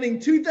about getting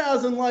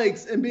 2,000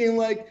 likes and being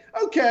like,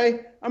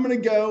 okay, I'm going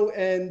to go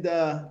and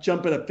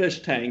jump in a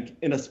fish tank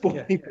in a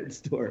sporting goods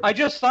store. I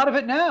just thought of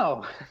it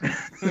now.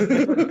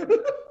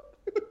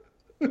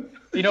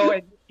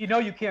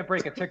 You can't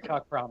break a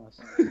TikTok promise.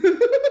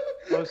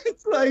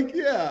 It's like,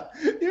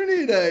 you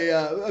need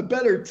a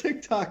better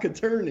TikTok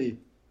attorney.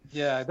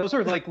 Yeah, those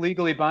are like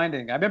legally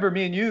binding. I remember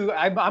me and you,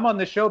 I'm on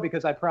the show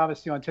because I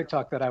promised you on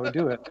TikTok that I would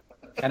do it.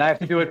 And I have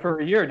to do it for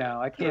a year now.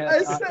 I can't.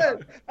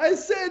 I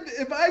said,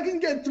 if I can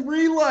get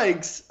 3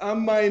 likes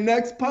on my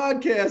next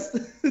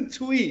podcast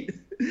tweet,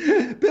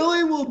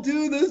 Billy will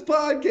do this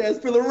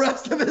podcast for the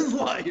rest of his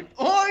life.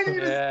 All I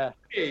need is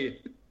say.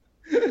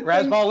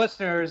 Razzball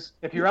listeners,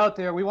 if you're out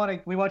there, we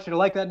want you to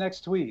like that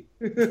next tweet.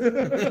 We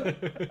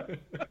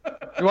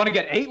want to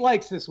get 8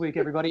 likes this week,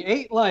 everybody.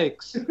 8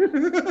 likes. If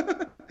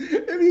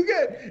we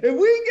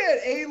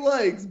get 8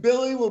 likes,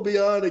 Billy will be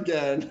on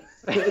again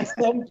at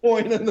some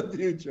point in the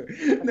future.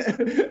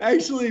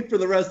 Actually, for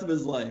the rest of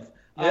his life.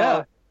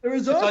 Yeah.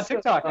 It's on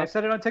TikTok. I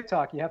said it on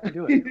TikTok. You have to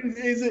do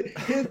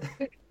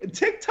it.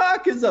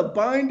 TikTok is a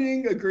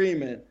binding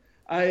agreement.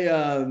 I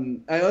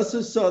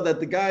also saw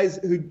that the guy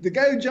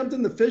who jumped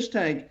in the fish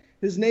tank,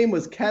 his name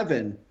was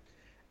Kevin,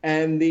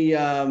 and the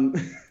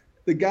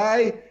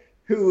guy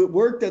who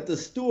worked at the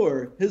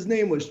store, his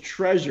name was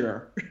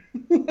Treasure.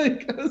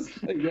 I was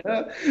like,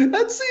 yeah,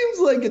 that seems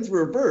like it's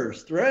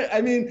reversed, right?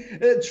 I mean,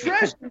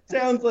 Treasure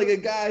sounds like a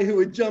guy who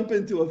would jump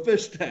into a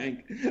fish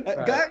tank.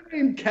 A guy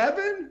named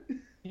Kevin?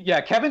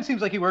 Yeah, Kevin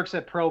seems like he works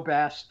at Pro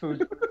Bass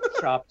Food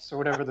Shops or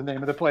whatever the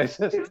name of the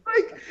place is. It's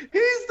like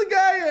he's the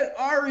guy at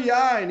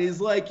REI, and he's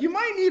like, "You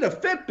might need a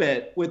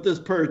Fitbit with this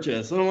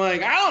purchase." And I'm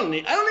like, "I don't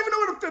even know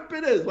what a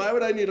Fitbit is. Why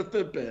would I need a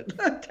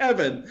Fitbit?"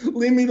 Kevin,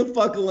 leave me the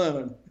fuck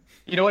alone.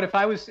 You know what? If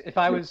I was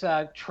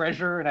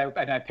Treasure and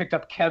I picked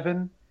up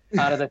Kevin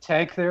out of the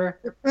tank there,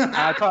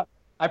 I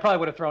probably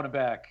would have thrown him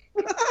back.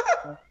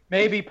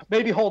 Maybe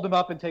hold him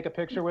up and take a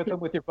picture with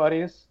him with your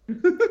buddies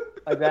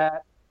like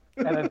that.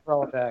 And then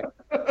throw it back.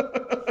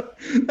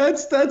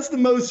 That's the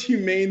most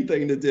humane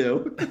thing to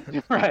do.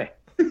 Right.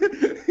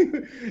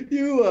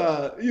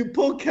 You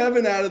pull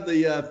Kevin out of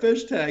the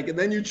fish tank, and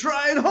then you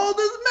try and hold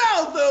his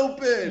mouth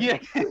open. Yeah.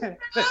 I'm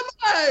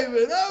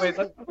Ivan.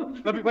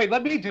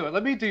 Let me do it.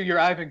 Let me do your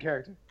Ivan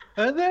character.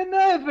 And then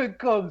Ivan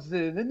comes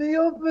in, and he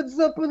opens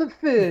up with a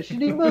fish,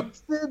 and he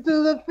looks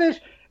into the fish,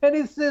 and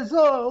he says,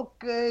 "Oh,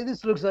 okay,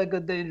 this looks like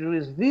a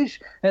dangerous fish."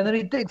 And then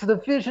he takes the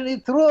fish, and he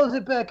throws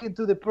it back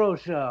into the pro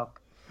shop.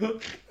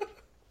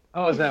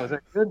 How was that? Was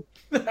that good?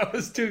 That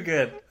was too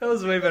good. That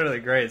was way better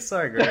than great.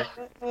 Sorry, Greg.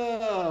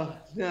 Oh,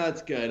 no,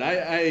 that's good.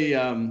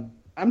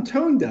 I'm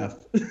tone deaf.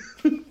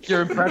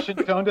 Your impression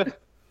tone deaf?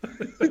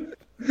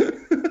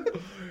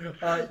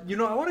 I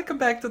want to come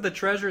back to the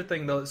Treasure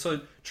thing, though.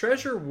 So,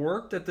 Treasure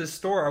worked at this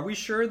store. Are we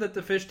sure that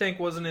the fish tank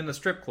wasn't in a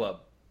strip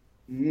club?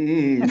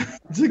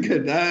 That's a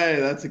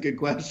good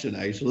question,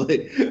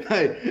 actually.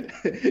 I'm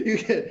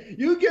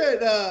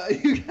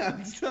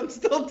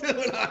still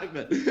doing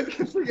Ivan.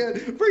 Forget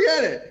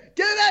it.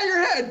 Get it out of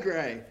your head,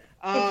 Gray.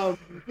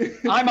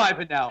 I'm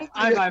Ivan now.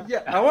 I'm Ivan.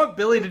 Yeah, I want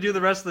Billy to do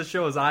the rest of the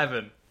show as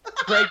Ivan.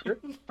 Greg,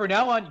 for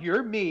now on,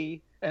 you're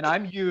me, and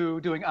I'm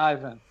you doing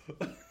Ivan.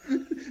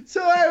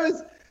 So I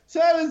was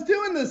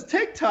doing this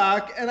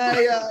TikTok, and I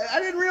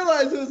didn't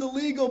realize it was a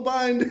legal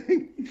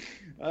binding.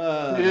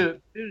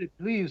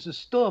 Please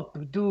stop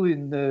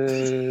doing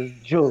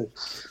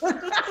jokes.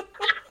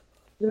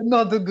 They're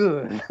not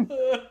good.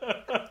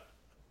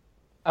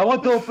 I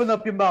want to open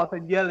up your mouth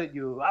and yell at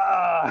you.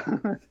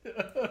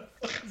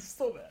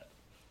 So bad.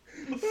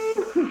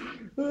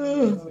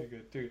 Too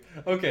good.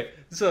 Okay,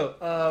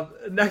 so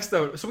next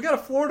up, so we got a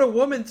Florida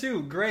woman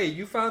too. Gray,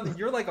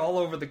 you're like all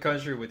over the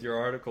country with your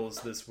articles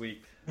this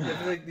week. I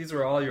feel like these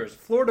were all yours.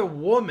 Florida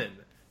woman.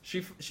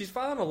 She's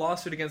filing a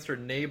lawsuit against her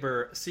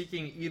neighbor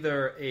seeking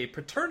either a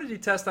paternity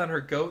test on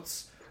her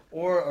goats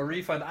or a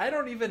refund. I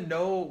don't even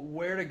know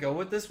where to go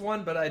with this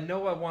one, but I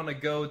know I want to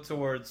go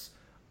towards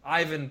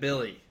Ivan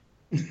Billy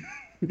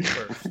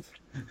first.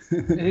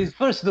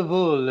 First of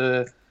all,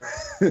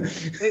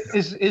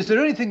 is there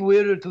anything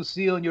weirder to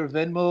see on your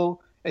Venmo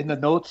in the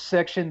notes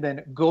section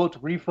than goat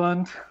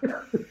refund?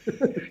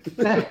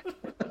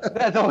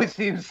 that always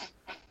seems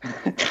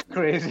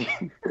crazy.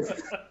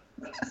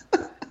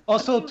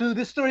 Also, too,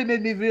 this story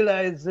made me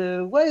realize,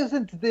 why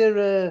isn't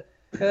there,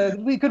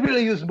 we could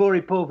really use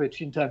Maury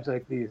Povich in times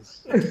like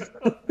these.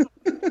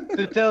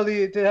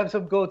 to have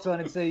some goats on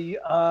and say, you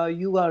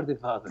are the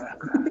father.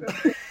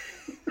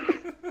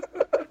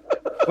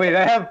 Wait,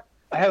 I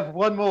have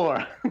one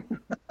more.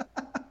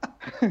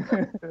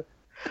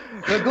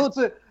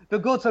 The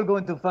goats are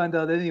going to find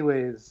out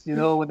anyways,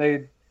 when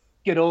they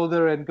get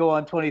older and go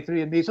on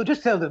 23andMe, so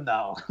just tell them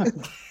now.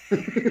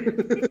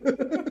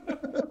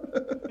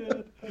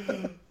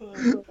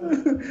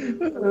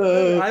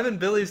 Ivan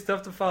Billy's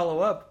tough to follow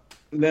up.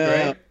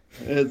 No, right?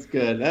 It's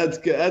good. That's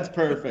good. That's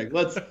perfect.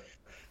 Let's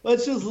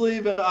just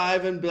leave it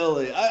Ivan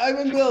Billy.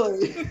 Ivan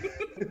Billy.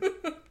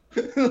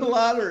 The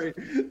lottery.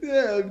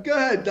 Yeah, go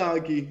ahead,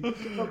 Donkey.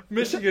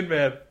 Michigan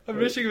man. A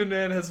Michigan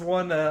man has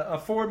won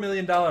a $4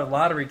 million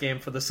lottery game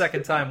for the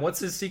second time. What's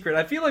his secret?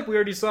 I feel like we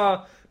already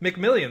saw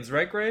McMillions,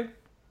 right, Gray?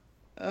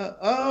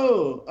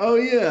 Oh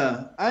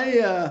yeah.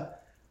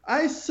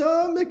 I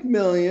saw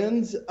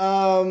McMillions.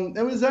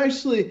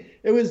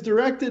 It was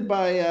directed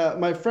by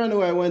my friend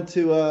who I went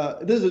to.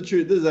 This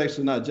is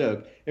actually not a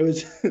joke. It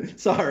was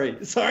sorry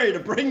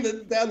to bring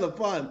down the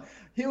fun.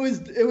 It was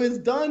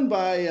done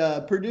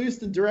by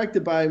produced and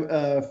directed by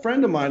a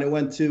friend of mine who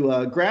went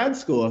to grad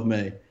school with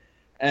me,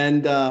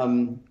 and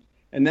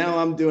now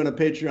I'm doing a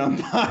Patreon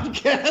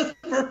podcast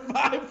for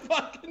 $5.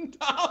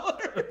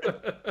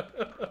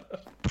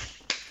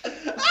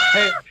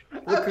 Hey,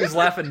 look who's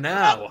laughing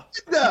now.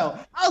 No,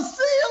 I'll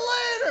see you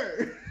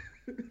later.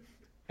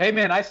 Hey,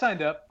 man, I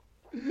signed up.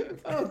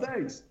 Oh,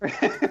 thanks.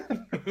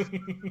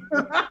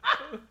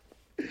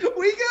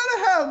 We gotta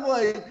have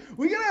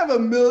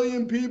 1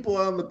 million people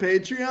on the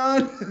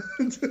Patreon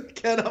to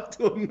get up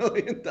to $1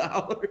 million.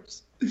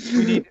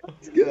 We need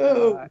Let's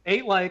go.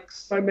 8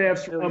 likes. My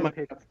math's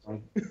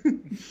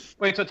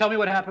Wait, so tell me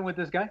what happened with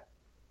this guy?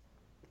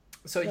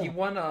 So he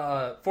won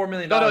 $4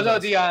 million.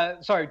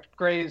 Sorry,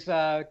 Gray's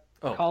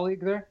colleague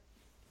there.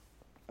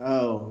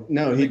 Oh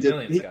no, he did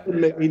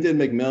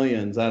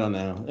McMillions. I don't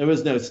know. There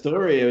was no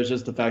story. It was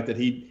just the fact that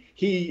he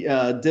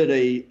did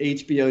a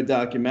HBO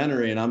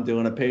documentary, and I'm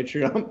doing a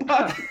Patreon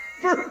podcast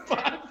for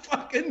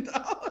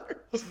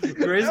 $5.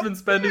 Gray's been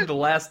spending the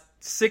last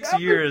 6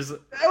 years. It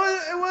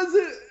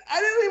wasn't. I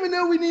didn't even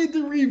know we needed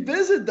to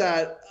revisit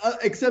that,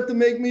 except to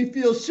make me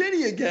feel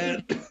shitty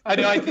again. I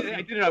know. I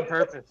did it on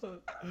purpose.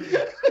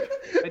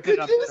 Could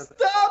you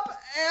stop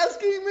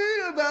asking me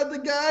about the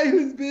guy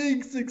who's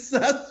being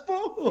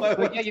successful?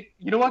 Well, yeah,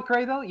 you know what,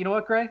 Gray, though? You know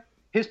what, Gray?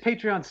 His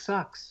Patreon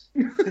sucks.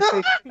 His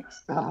Patreon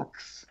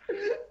sucks.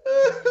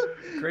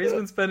 Gray's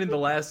been spending the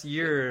last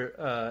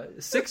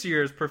 6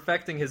 years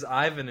perfecting his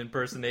Ivan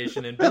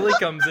impersonation, and Billy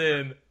comes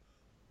in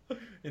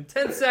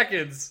 10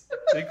 seconds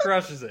and he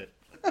crushes it.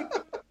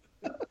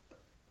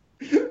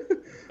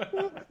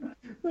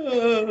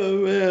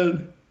 Oh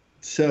man,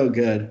 so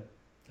good.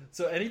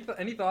 So any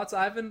thoughts,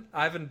 Ivan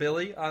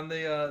Billy, on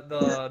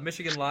the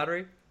Michigan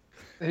lottery?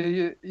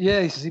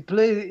 Yes, he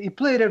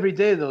played every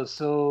day though.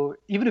 So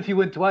even if you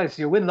win twice,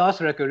 your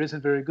win-loss record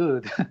isn't very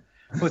good.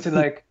 What's it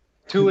like,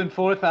 2 and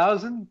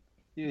 4,000?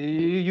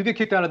 You get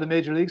kicked out of the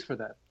major leagues for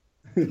that.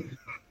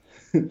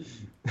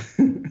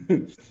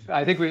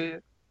 I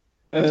think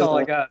that's all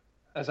I got.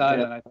 As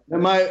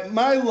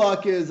my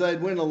luck is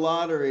I'd win a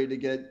lottery to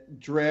get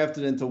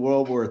drafted into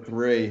World War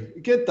III.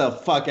 Get the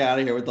fuck out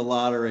of here with the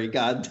lottery,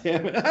 god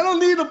damn it! I don't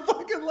need a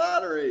fucking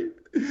lottery.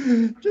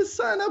 Just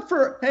sign up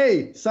for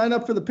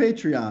the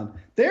Patreon.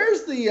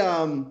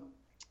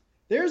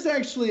 There's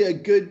actually a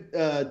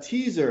good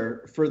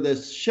teaser for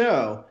this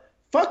show.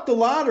 Fuck the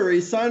lottery.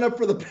 Sign up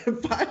for the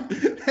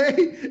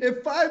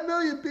if 5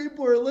 million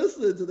people are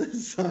listening to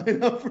this,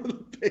 sign up for the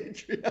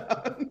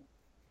Patreon.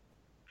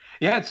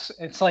 Yeah,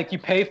 it's like you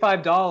pay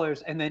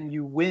 $5 and then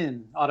you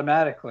win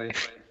automatically.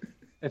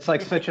 It's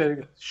like such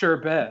a sure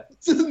bet.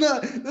 This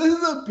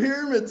is a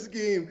pyramid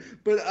scheme,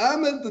 but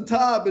I'm at the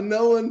top and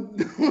no one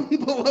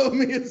below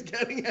me is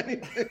getting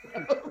anything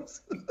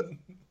else.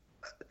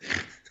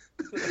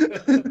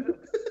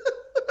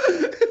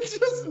 It's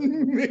just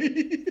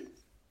me.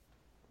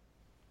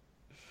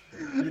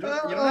 You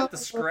don't have to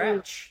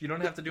scratch. You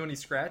don't have to do any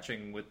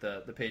scratching with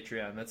the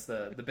Patreon. That's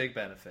the big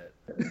benefit.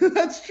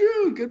 That's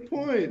true. Good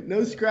point.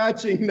 No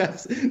scratching.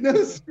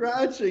 No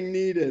scratching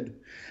needed.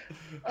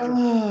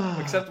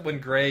 Except when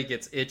Gray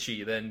gets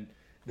itchy, then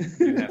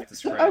you have to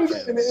scratch. I'm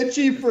getting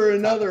itchy for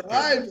another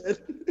Ivan.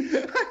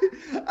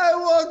 I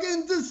walk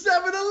into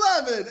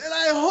 7-Eleven and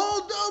I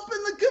hold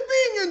open the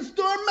convenience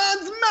store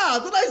man's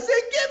mouth and I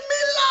say, "Give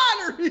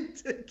me lottery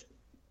ticket."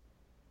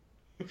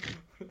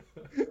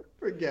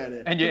 Forget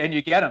it. And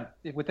you get them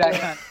with that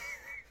kind.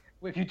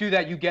 If you do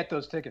that, you get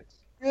those tickets.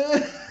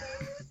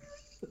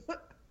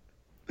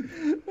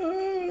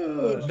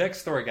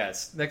 Next story,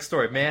 guys. Next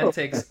story. Man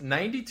takes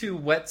 92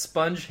 wet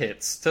sponge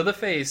hits to the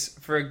face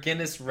for a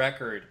Guinness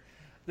record.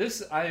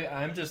 This,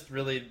 I'm just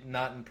really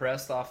not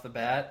impressed off the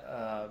bat.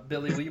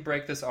 Billy, will you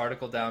break this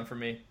article down for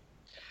me?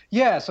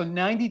 Yeah, so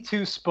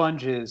 92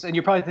 sponges, and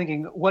you're probably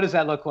thinking, what does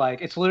that look like?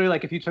 It's literally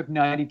like if you took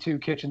 92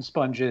 kitchen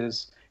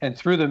sponges and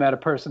threw them at a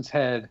person's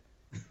head.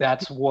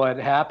 That's what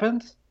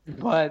happened.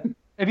 But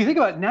if you think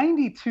about it,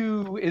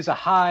 92 is a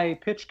high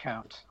pitch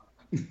count.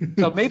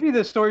 So maybe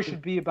the story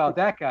should be about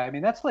that guy. I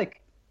mean, that's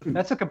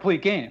a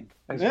complete game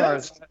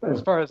as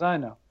far as I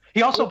know.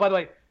 He also, by the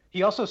way,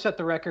 set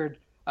the record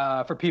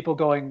for people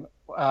going,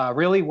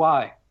 really?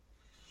 Why?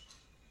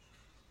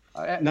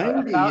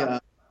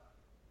 90.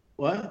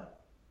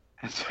 What?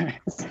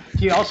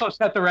 He also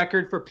set the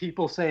record for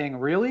people saying,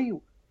 really?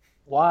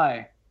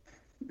 Why?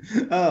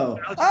 Oh.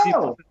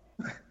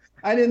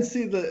 I didn't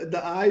see the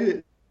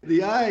eye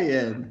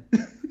in.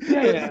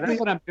 Yeah, that's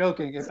what I'm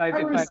joking. If I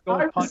go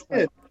punch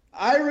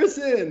Iris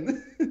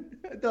in.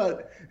 I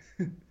thought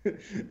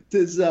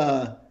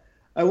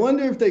I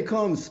wonder if they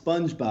call him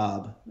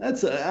SpongeBob. That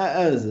is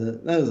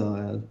it. That is all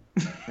I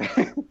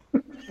had.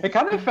 It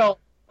kind of felt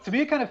to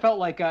me. It kind of felt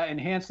like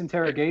enhanced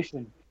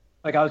interrogation.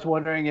 Like I was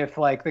wondering if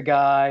like the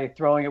guy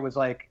throwing it was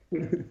like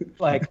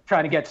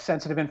trying to get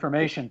sensitive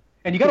information.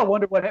 And you got to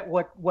wonder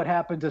what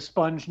happened to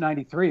Sponge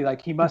 93.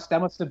 Like that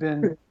must have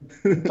been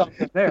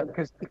something there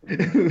because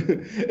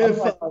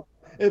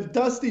if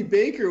Dusty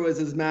Baker was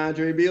his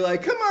manager, he'd be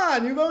like, "Come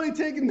on, you've only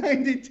taken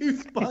 92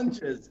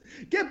 sponges.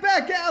 Get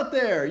back out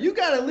there. You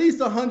got at least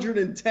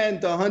 110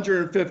 to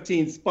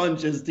 115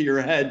 sponges to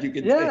your head. You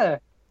can take."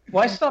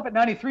 Why stop at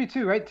 93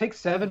 too? Right, take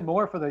 7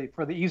 more for the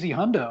easy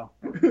hundo.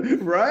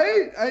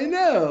 Right? I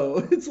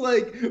know. It's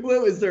like,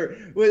 what was there?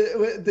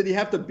 Did he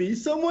have to be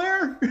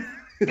somewhere?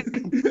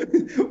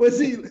 was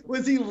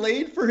he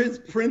late for his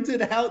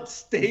printed out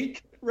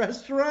steak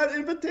restaurant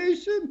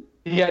invitation?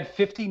 He had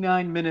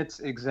 59 minutes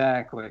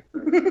exactly.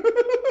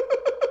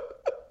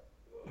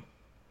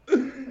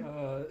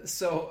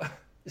 So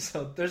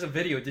there's a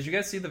video. Did you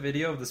guys see the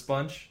video of the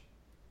Sponge?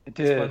 It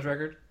did. Sponge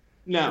record?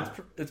 No.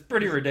 It's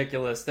pretty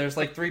ridiculous. There's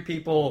like 3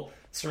 people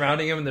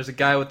surrounding him, and there's a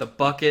guy with a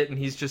bucket, and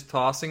he's just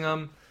tossing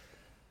them.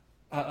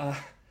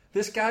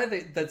 This guy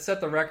that set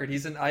the record,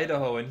 he's in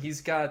Idaho, and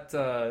he's got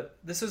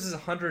this is his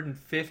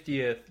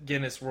 150th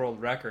Guinness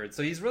World Record.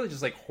 So he's really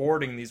just like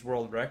hoarding these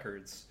world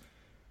records.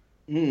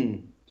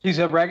 He's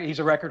a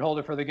record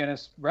holder for the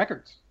Guinness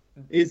records.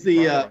 He's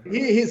the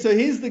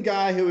he's the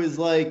guy who is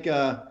like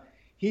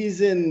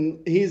he's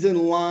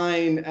in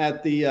line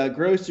at the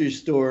grocery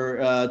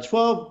store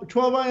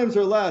 12 items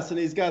or less, and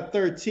he's got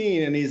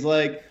 13, and he's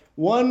like,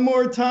 one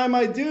more time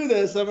I do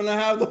this, I'm gonna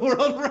have the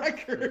world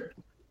record.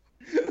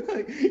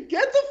 Like,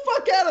 get the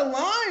fuck out of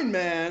line,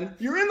 man.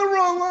 You're in the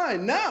wrong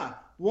line. Nah.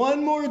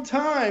 One more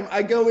time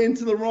I go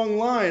into the wrong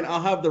line,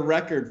 I'll have the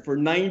record for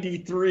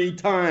 93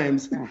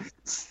 times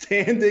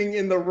standing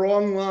in the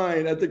wrong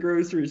line at the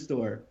grocery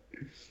store.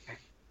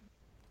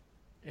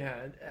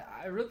 Yeah,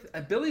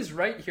 Billy's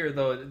right here,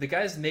 though. The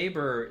guy's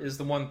neighbor is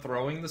the one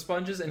throwing the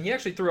sponges, and he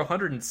actually threw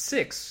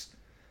 106.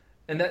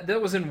 And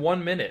that was in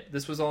 1 minute.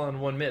 This was all in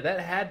 1 minute. That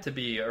had to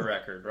be a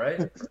record,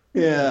 right?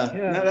 Yeah.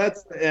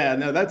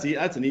 No,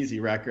 that's an easy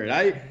record.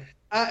 I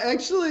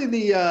actually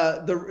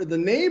the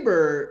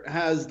neighbor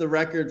has the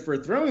record for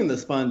throwing the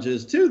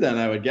sponges too. Then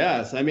I would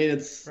guess. I mean,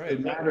 it's right.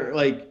 It matter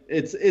like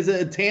is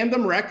it a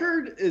tandem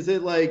record? Is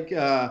it like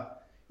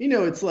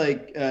it's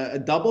like a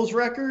doubles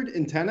record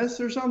in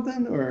tennis or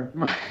something? Or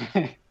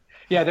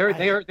yeah, they're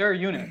a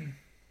unit.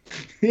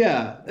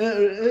 Yeah,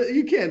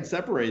 you can't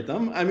separate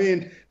them. I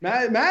mean,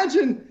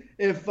 imagine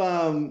if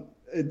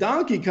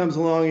Donkey comes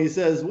along and he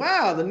says,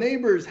 "Wow, the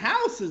neighbor's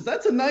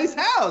that's a nice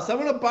house. I'm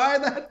going to buy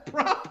that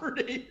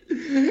property."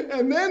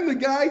 And then the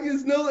guy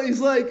he's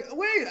like,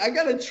 "Wait, I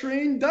got to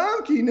train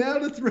Donkey now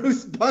to throw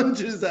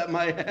sponges at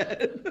my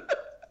head."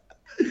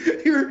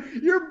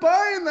 You're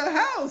buying the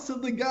house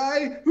of the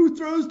guy who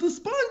throws the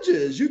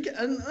sponges. You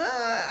can.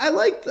 I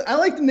like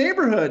the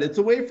neighborhood. It's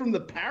away from the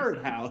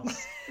parrot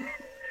house.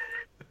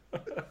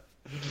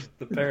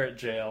 The parrot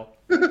jail.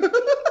 The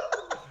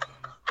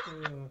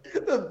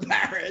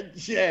parrot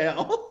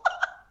jail.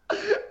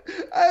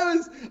 I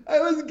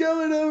was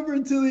going over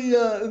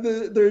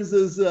to there's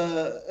this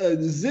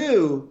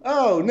zoo.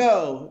 Oh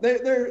no,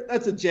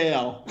 that's a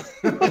jail.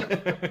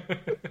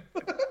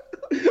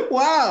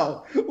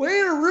 Wow,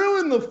 way to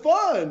ruin the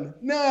fun.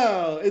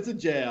 No, it's a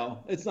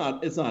jail. It's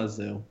not a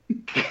zoo.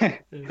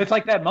 It's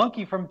like that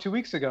monkey from 2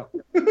 weeks ago.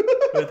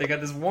 They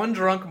got this one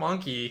drunk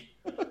monkey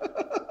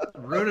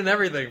ruining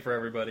everything for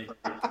everybody.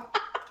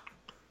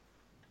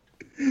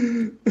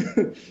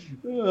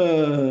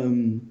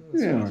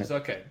 Sponges.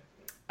 Okay.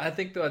 I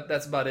think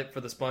that's about it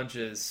for the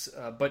sponges.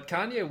 But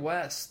Kanye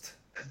West,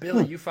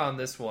 Billy, you found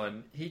this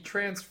one. He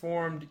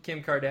transformed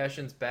Kim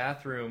Kardashian's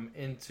bathroom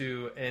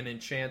into an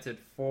enchanted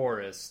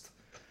forest.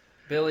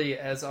 Billy,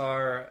 as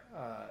our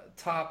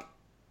top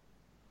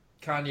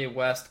Kanye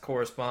West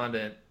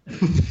correspondent,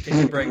 can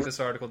you break this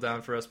article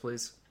down for us,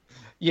 please?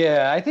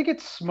 Yeah, I think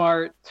it's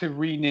smart to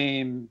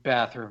rename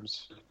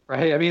bathrooms,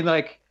 right? I mean,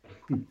 like,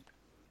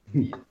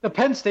 the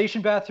Penn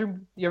Station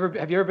bathroom,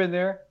 have you ever been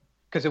there?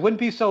 Because it wouldn't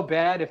be so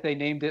bad if they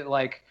named it,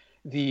 like,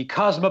 the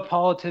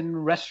Cosmopolitan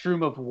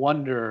Restroom of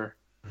Wonder.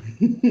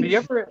 Do you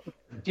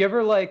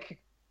ever like,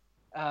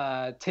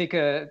 take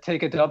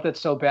a dump that's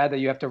so bad that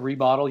you have to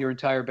remodel your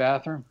entire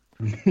bathroom?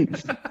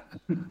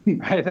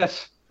 Right?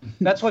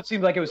 That's what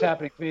seemed like it was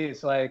happening to me.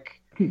 It's like,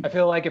 I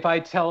feel like if I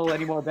tell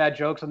any more bad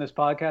jokes on this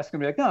podcast, I'm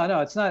going to be like, no,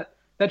 it's not.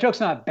 That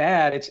joke's not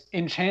bad. It's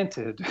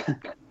enchanted.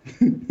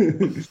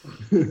 You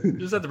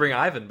just have to bring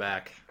Ivan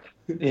back.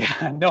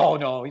 Yeah,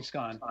 no, he's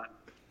gone.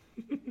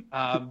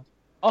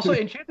 Also,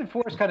 Enchanted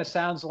Forest kind of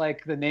sounds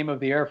like the name of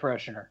the air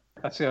freshener.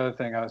 That's the other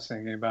thing I was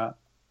thinking about.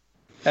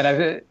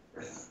 And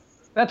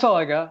that's all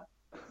I got.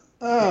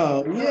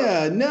 Oh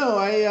yeah, no,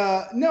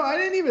 I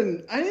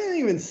didn't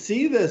even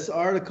see this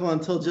article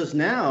until just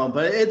now.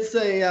 But it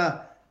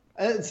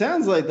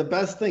sounds like the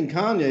best thing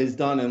Kanye's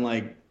done in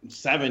like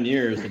 7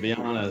 years, to be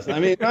honest. I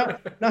mean,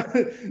 not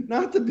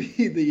to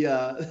be the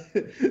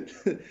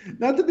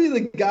not to be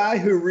the guy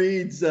who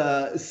reads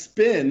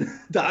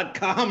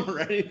spin.com or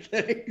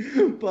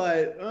anything,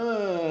 but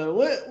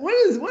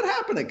what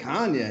happened to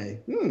Kanye?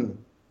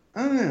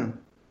 I don't know.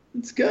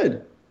 It's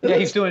good. Yeah,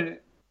 he's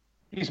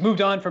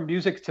moved on from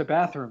music to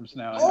bathrooms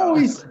now.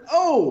 It's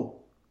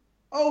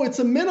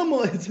a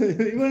minimal.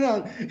 He went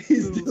on.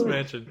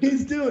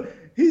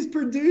 He's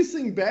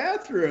producing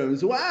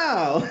bathrooms.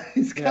 Wow.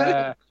 He's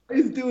got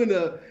instead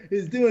of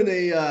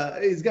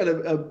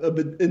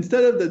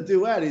the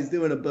duet, he's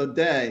doing a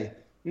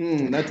bidet.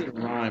 That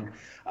didn't rhyme.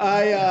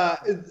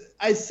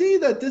 I see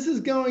that this is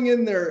going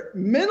in their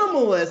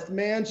minimalist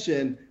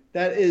mansion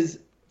that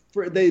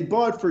they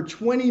bought for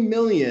 $20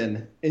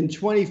 million in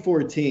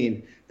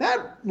 2014.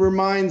 That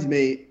reminds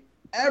me,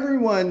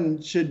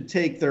 everyone should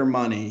take their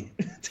money.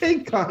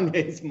 Take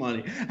Kanye's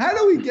money. How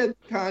do we get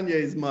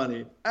Kanye's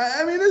money?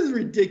 I mean, this is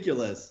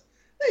ridiculous.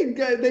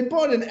 They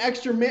bought an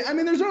extra I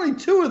mean, there's only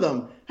 2 of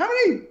them. How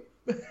many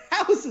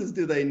houses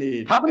do they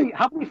need? How many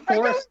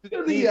forests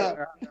do they need?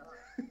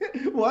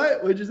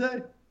 What? What'd you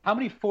say? How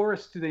many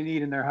forests do they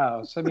need in their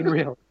house? I mean,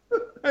 really.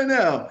 I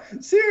know.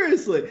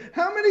 Seriously.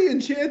 How many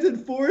enchanted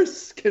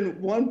forests can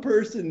one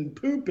person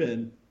poop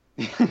in?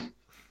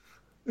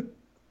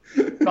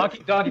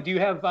 Donkey, do you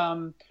have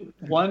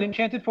one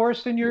enchanted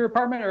forest in your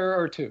apartment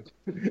or 2?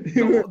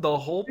 The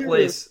whole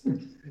place.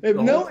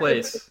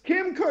 If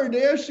Kim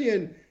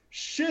Kardashian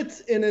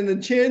shits in an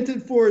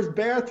enchanted forest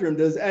bathroom,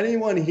 does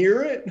anyone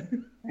hear it?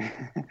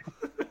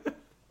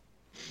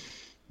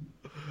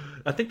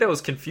 I think that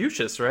was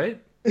Confucius,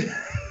 right?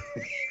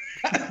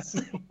 Yes,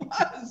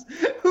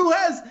 it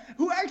was.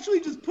 Who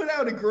actually just put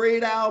out a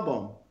great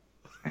album.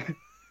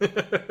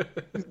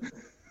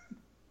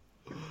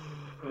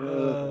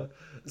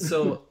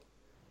 So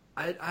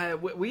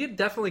we had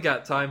definitely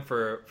got time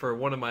for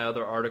one of my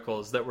other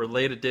articles that were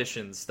late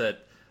editions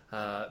that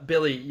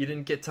Billy, you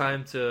didn't get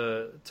time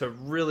to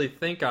really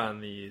think on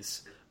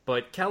these,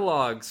 but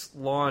Kellogg's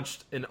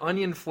launched an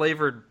onion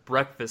flavored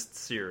breakfast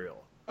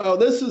cereal. Oh,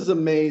 this is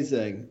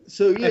amazing.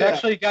 So yeah, and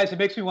actually, guys, it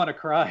makes me want to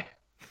cry.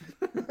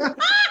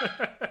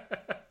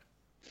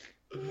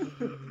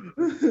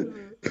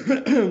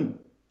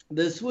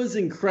 This was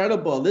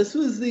incredible. This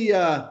was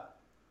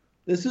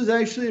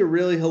actually a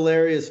really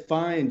hilarious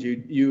find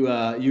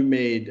you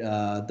made,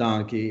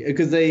 Donkey,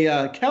 because they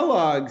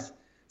Kellogg's.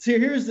 See,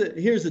 here's the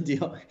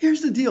deal.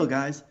 Here's the deal,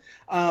 guys.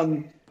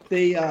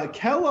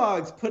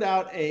 Kellogg's put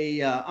out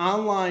a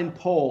online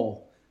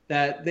poll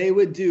that they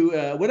would do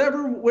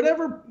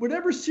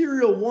whatever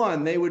cereal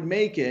won, they would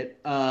make it.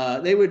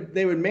 They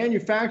would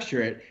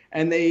manufacture it,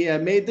 and they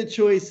made the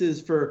choices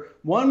for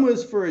one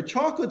was for a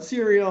chocolate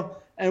cereal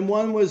and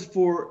one was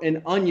for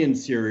an onion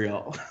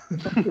cereal.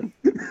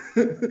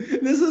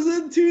 This was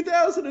in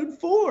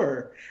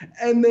 2004,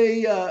 and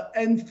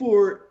and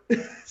for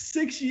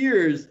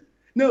 16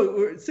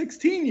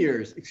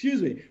 years,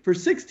 excuse me, for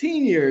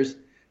 16 years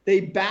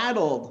they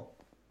battled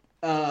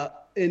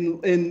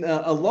in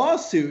a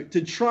lawsuit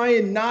to try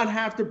and not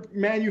have to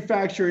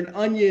manufacture an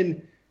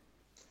onion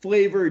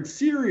flavored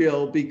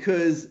cereal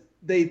because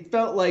they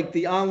felt like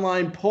the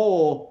online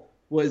poll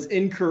was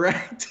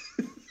incorrect.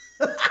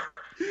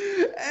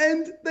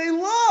 And they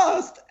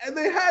lost, and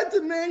they had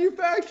to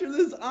manufacture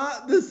this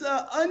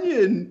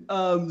onion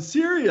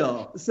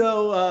cereal.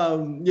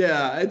 So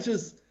yeah, it's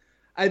just,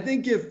 I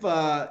think if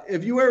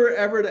you were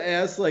ever to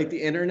ask like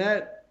the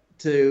internet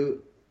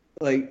to,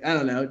 like, I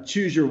don't know,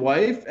 choose your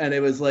wife, and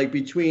it was like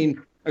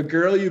between a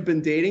girl you've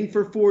been dating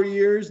for 4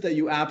 years that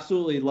you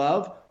absolutely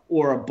love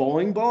or a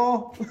bowling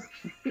ball,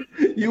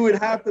 you would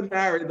have to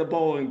marry the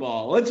bowling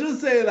ball. Let's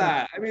just say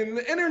that. I mean,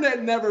 the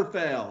internet never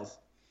fails.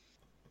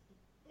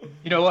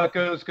 You know what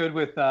goes good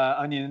with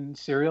onion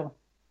cereal?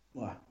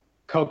 What?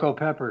 Cocoa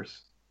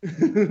peppers.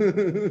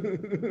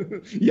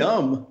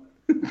 Yum.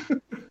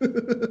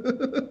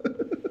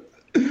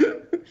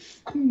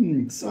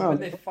 So when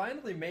they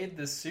finally made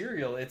this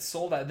cereal, it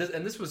sold out.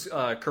 And this was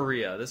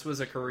Korea. This was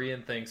a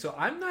Korean thing. So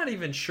I'm not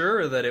even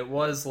sure that it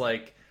was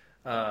like,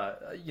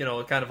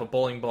 kind of a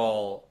bowling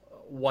ball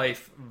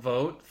wife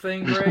vote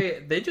thing,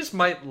 Gray. They just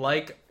might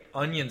like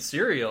onion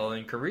cereal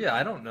in Korea.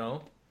 I don't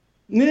know.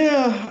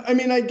 Yeah, I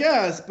mean, I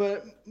guess,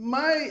 but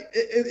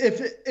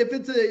if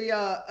it's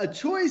a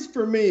choice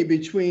for me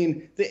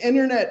between the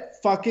internet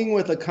fucking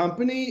with a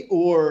company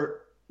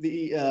or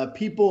the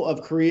people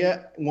of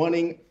Korea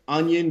wanting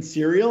onion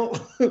cereal,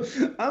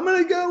 I'm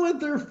gonna go with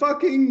their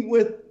fucking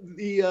with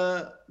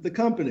the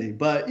company.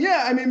 But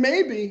yeah, I mean,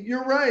 maybe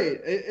you're right.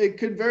 It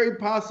could very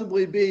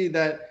possibly be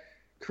that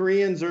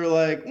Koreans are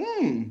like,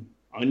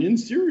 onion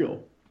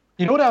cereal.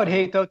 You know what I would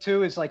hate though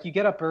too is like you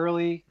get up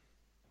early.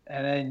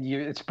 And then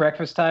it's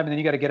breakfast time, and then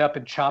you got to get up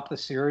and chop the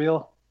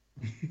cereal.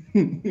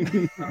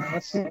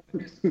 That's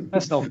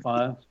no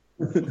fun.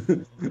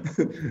 Would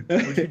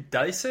you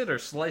dice it or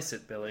slice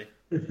it, Billy?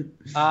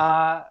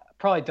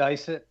 Probably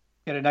dice it,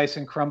 get it nice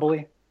and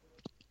crumbly,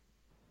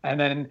 and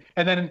then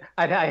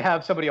I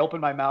have somebody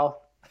open my mouth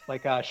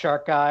like a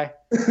shark guy.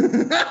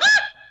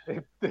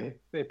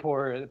 They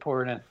pour it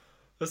in.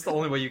 That's the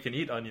only way you can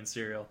eat onion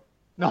cereal.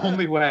 The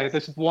only way.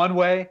 This is one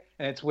way,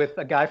 and it's with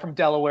a guy from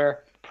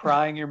Delaware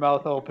prying your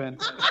mouth open,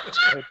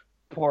 and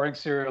pouring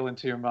cereal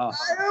into your mouth.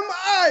 I am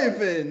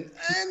Ivan,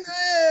 and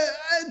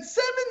at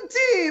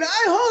 17,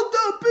 I hold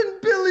open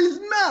Billy's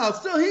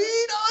mouth so he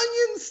eat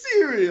onion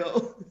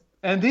cereal.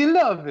 And he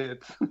loved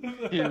it.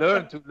 He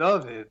learned to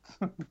love it.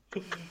 He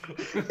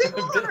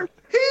learned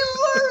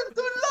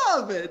to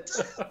love it.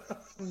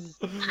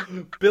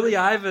 Billy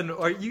Ivan,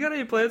 you got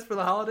any plans for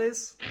the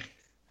holidays?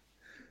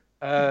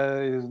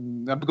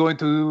 I'm going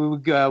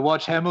to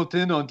watch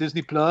Hamilton on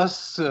Disney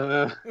Plus.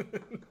 That's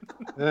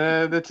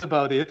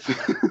about it.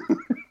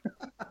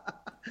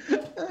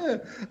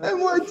 I'm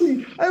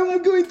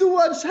going to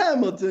watch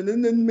Hamilton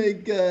and then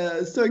make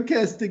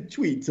sarcastic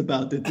tweets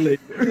about it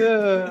later.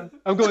 Yeah,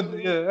 I'm going.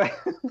 Yeah.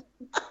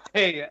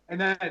 Hey,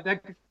 and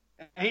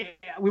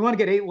we want to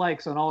get 8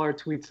 likes on all our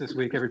tweets this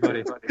week,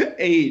 everybody.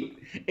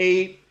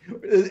 8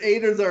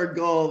 is our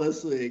goal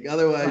this week.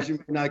 Otherwise, you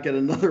may not get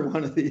another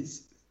one of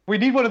these. We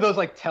need one of those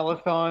like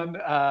telethon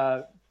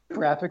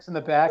graphics in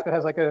the back that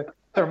has like a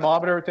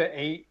thermometer to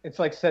 8. It's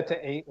like set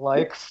to 8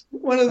 likes.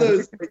 One of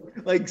those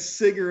like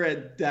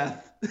cigarette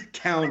death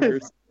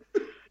counters.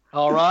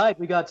 All right,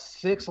 we got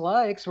 6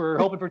 likes. We're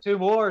hoping for 2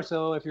 more.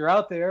 So if you're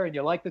out there and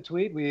you like the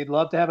tweet, we'd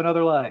love to have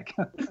another like.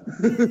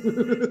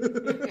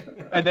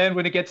 And then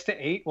when it gets to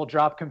 8, we'll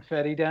drop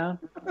confetti down,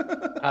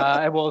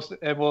 and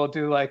we'll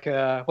do like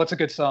what's a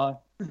good song?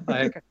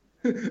 Like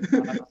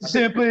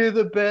simply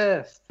the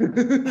best.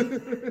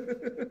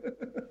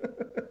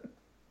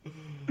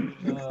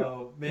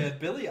 Oh man,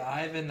 Billy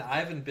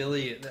Ivan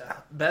Billy,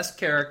 best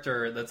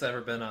character that's ever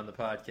been on the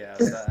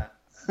podcast.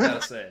 I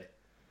gotta say.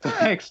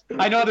 Thanks.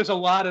 I know there's a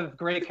lot of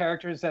great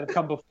characters that have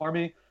come before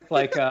me,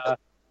 like the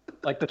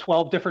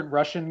 12 different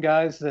Russian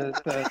guys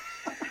that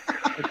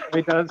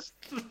he does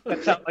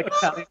that sound like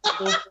Italian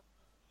people.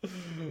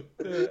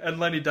 And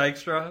Lenny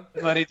Dykstra.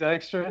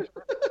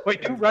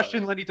 Wait, do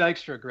Russian Lenny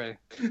Dykstra, Gray.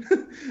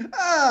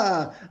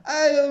 I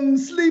am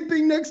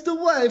sleeping next to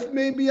wife.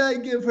 Maybe I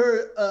give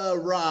her a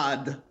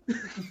rod.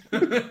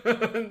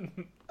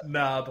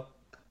 Knob.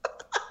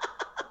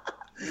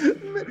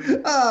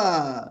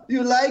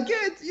 You like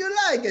it? You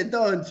like it,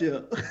 don't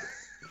you?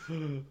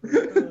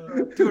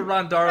 Do a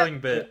Ron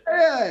Darling bit.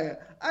 Hey,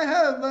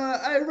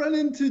 I run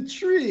into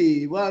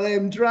tree while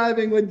I'm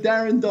driving with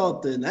Darren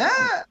Dalton.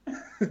 Huh?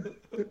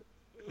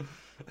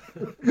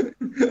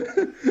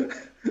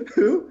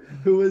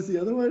 Who was the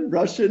other one?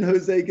 Russian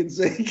Jose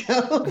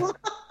Canseco.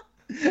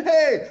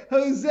 Hey,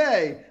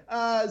 Jose.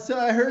 So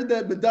I heard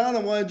that Madonna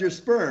wanted your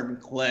sperm.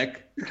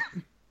 Click.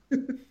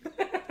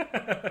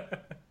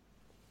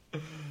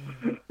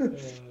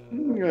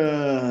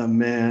 Oh,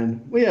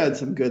 man. We had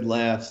some good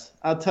laughs.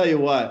 I'll tell you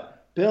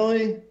what.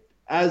 Billy,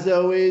 as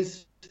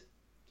always,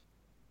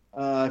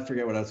 I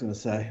forget what I was going to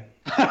say.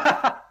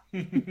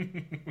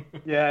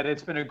 Yeah,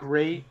 it's been a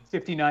great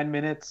 59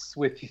 minutes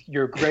with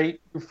your great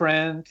new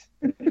friend.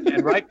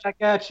 And right back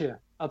at you.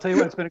 I'll tell you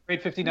what, it's been a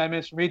great 59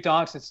 minutes for me.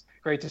 Donks, it's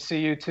great to see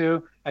you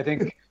too. I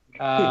think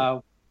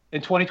in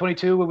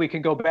 2022, when we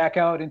can go back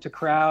out into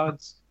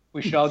crowds,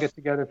 we should all get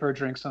together for a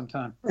drink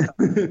sometime.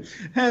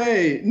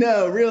 Hey,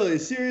 no, really,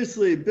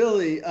 seriously,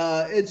 Billy,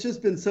 it's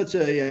just been such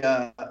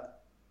a...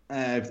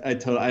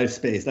 I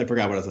spaced. I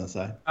forgot what I was going to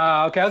say.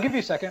 Okay, I'll give you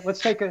a second.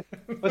 Let's give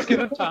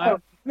him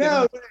time.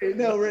 No,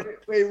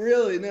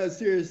 really, no,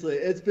 seriously.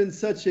 It's been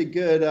such a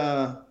good,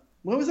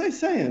 what was I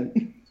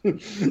saying?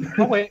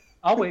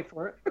 I'll wait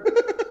for it.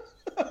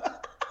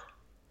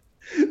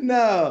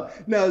 No,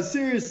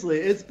 seriously.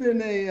 It's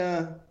been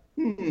a,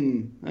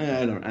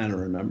 I don't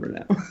remember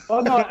now.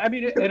 Well, no, I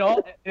mean, in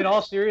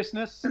all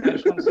seriousness, I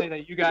just want to say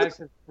that you guys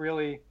have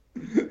really,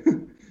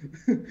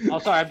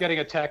 sorry, I'm getting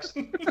a text.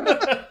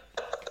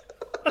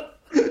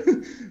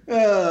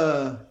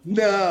 No,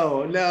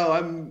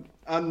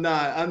 I'm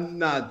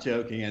not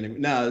joking anymore.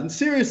 No,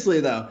 seriously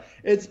though,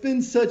 it's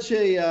been such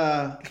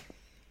a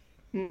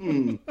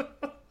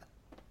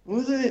what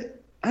was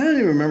it? I don't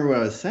even remember what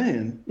I was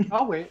saying.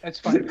 I'll wait. It's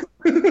fine.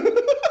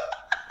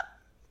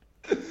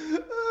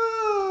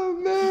 Oh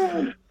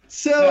man.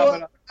 So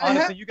no,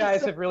 honestly, you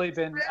guys have really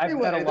been. I've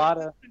met a lot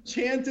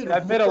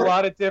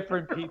of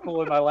different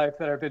people in my life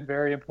that have been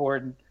very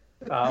important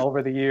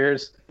over the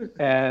years,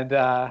 and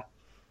I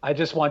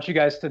just want you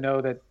guys to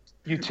know that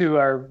you two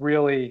are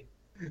really,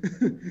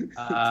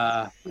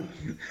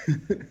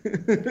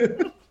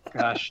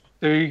 gosh,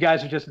 so you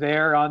guys are just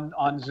there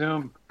on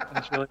Zoom.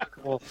 It's really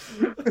cool.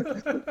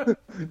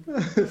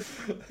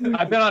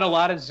 I've been on a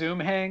lot of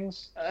Zoom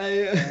hangs.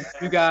 And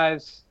you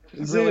guys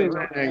really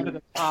one of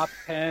the top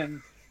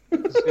 10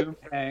 Zoom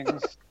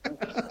hangs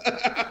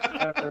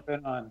I've ever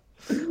been on.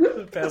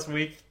 The past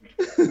week.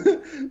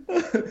 You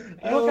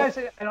know, guys,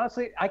 and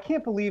honestly, I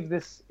can't believe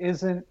this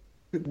isn't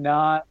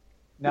not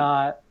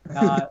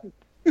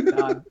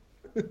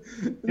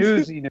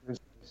newsy news.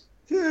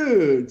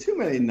 Dude, too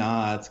many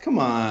nods. Come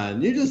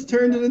on. You just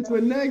turned it into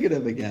a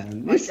negative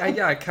again.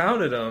 I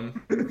counted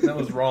them. That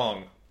was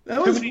wrong.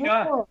 That was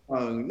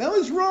wrong. That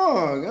was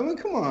wrong. I mean,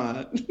 come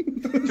on.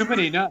 Too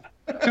many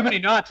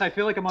knots. I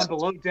feel like I'm on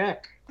Below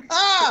Deck.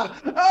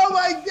 Oh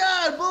my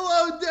God,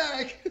 Below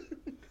Deck.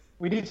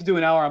 We need to do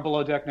an hour on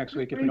Below Deck next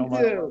week if you don't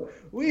mind. Did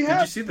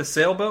you see the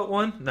sailboat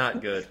one?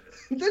 Not good.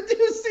 Did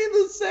you see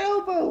the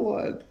sailboat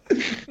one?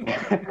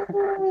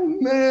 Oh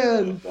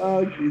man,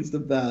 Donkey's the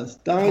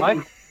best.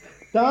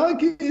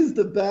 Donkey is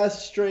the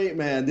best straight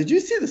man. Did you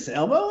see the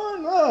sailboat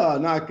one? Oh,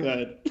 not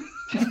good.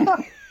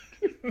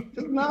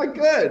 Just not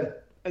good.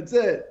 That's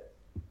it.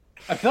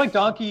 I feel like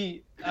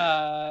Donkey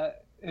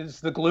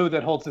is the glue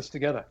that holds this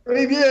together.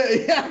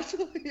 Yeah,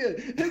 actually,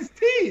 his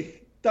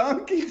teeth.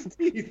 Donkey's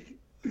teeth.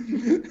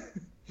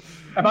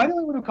 Am I the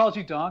only one who calls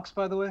you Donks,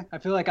 by the way? I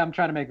feel like I'm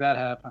trying to make that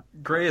happen.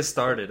 Gray has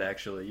started,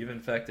 actually. You've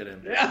infected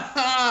him. Gray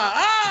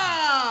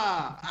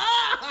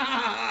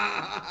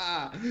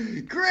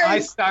I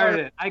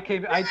started.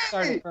 I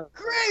started first.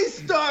 Gray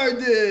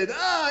started.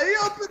 He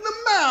opened the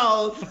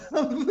mouth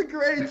of the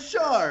great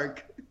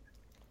shark.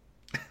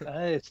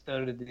 I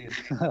started these.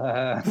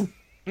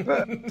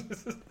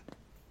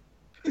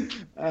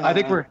 I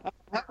think we're...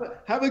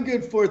 Have a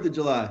good 4th of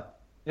July.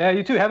 Yeah,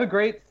 you too. Have a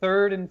great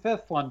 3rd and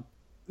 5th one.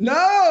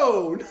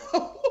 No.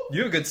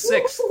 You have a good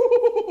 6th.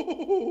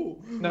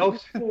 No,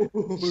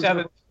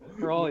 7th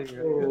for all of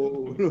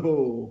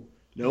you.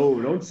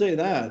 No, don't say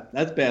that.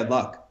 That's bad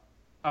luck.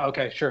 Oh,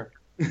 okay, sure.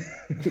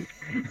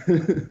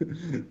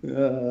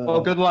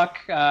 Well, good luck.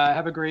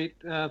 Have a great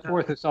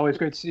 4th. It's always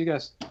great to see you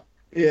guys.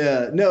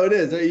 Yeah, no, it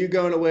is. Are you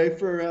going away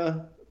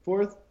for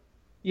 4th?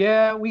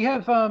 Yeah, we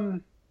have.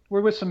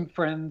 We're with some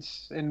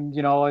friends, and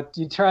you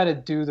try to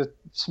do the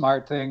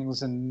smart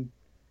things and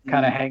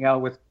kind of hang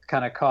out with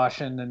kind of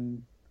caution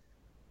and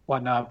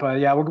whatnot. But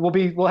yeah,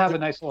 we'll have a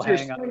nice little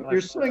hang out. You're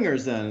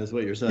swingers, then, is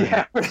what you're saying.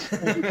 Yeah,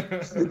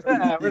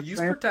 we're use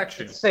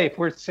protection. It's safe.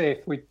 We're safe.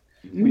 We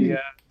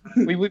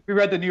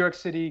read the New York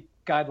City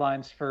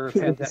guidelines for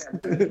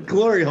pandemic.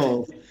 Glory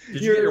holes.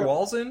 Did you get your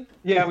walls in?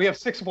 Yeah, we have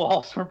 6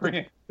 walls. We're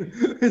bringing.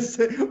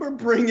 We're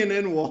bringing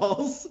in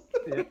walls.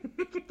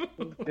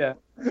 Yeah.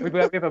 We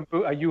have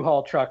a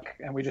U-Haul truck,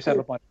 and we just have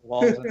a bunch of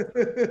walls in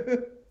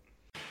it.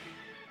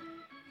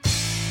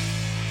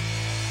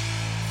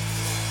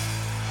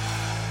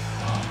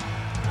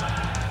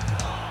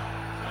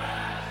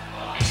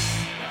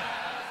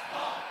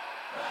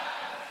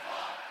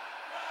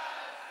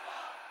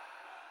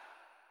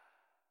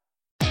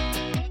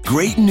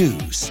 Great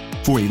news.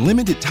 For a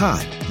limited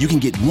time, you can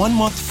get 1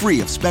 month free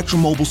of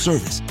Spectrum Mobile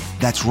service.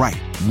 That's right,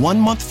 1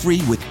 month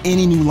free with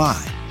any new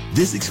line.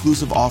 This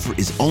exclusive offer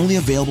is only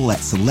available at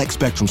select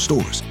Spectrum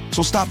stores,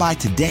 so stop by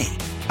today.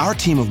 Our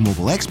team of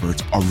mobile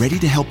experts are ready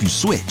to help you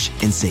switch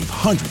and save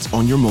hundreds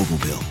on your mobile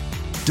bill.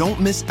 Don't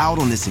miss out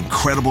on this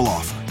incredible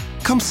offer.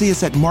 Come see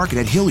us at Market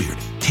at Hilliard,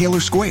 Taylor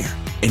Square,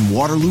 and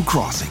Waterloo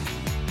Crossing.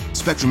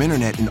 Spectrum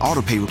Internet and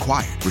autopay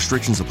required.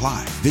 Restrictions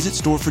apply. Visit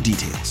store for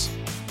details.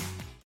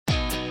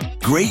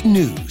 Great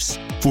news.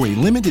 For a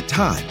limited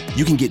time,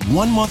 you can get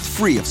 1 month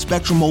free of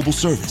Spectrum Mobile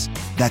service.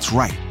 That's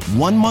right,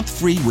 1 month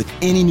free with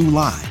any new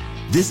line.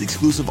 This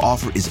exclusive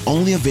offer is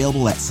only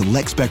available at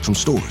select Spectrum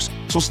stores,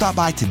 so stop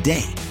by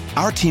today.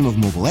 Our team of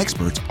mobile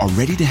experts are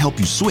ready to help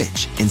you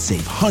switch and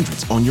save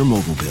hundreds on your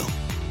mobile bill.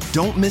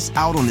 Don't miss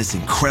out on this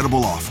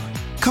incredible offer.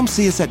 Come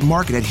see us at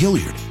Market at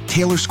Hilliard,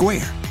 Taylor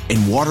Square,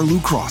 and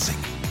Waterloo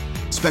Crossing.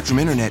 Spectrum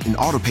Internet and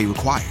autopay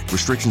required.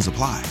 Restrictions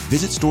apply.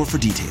 Visit store for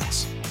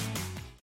details.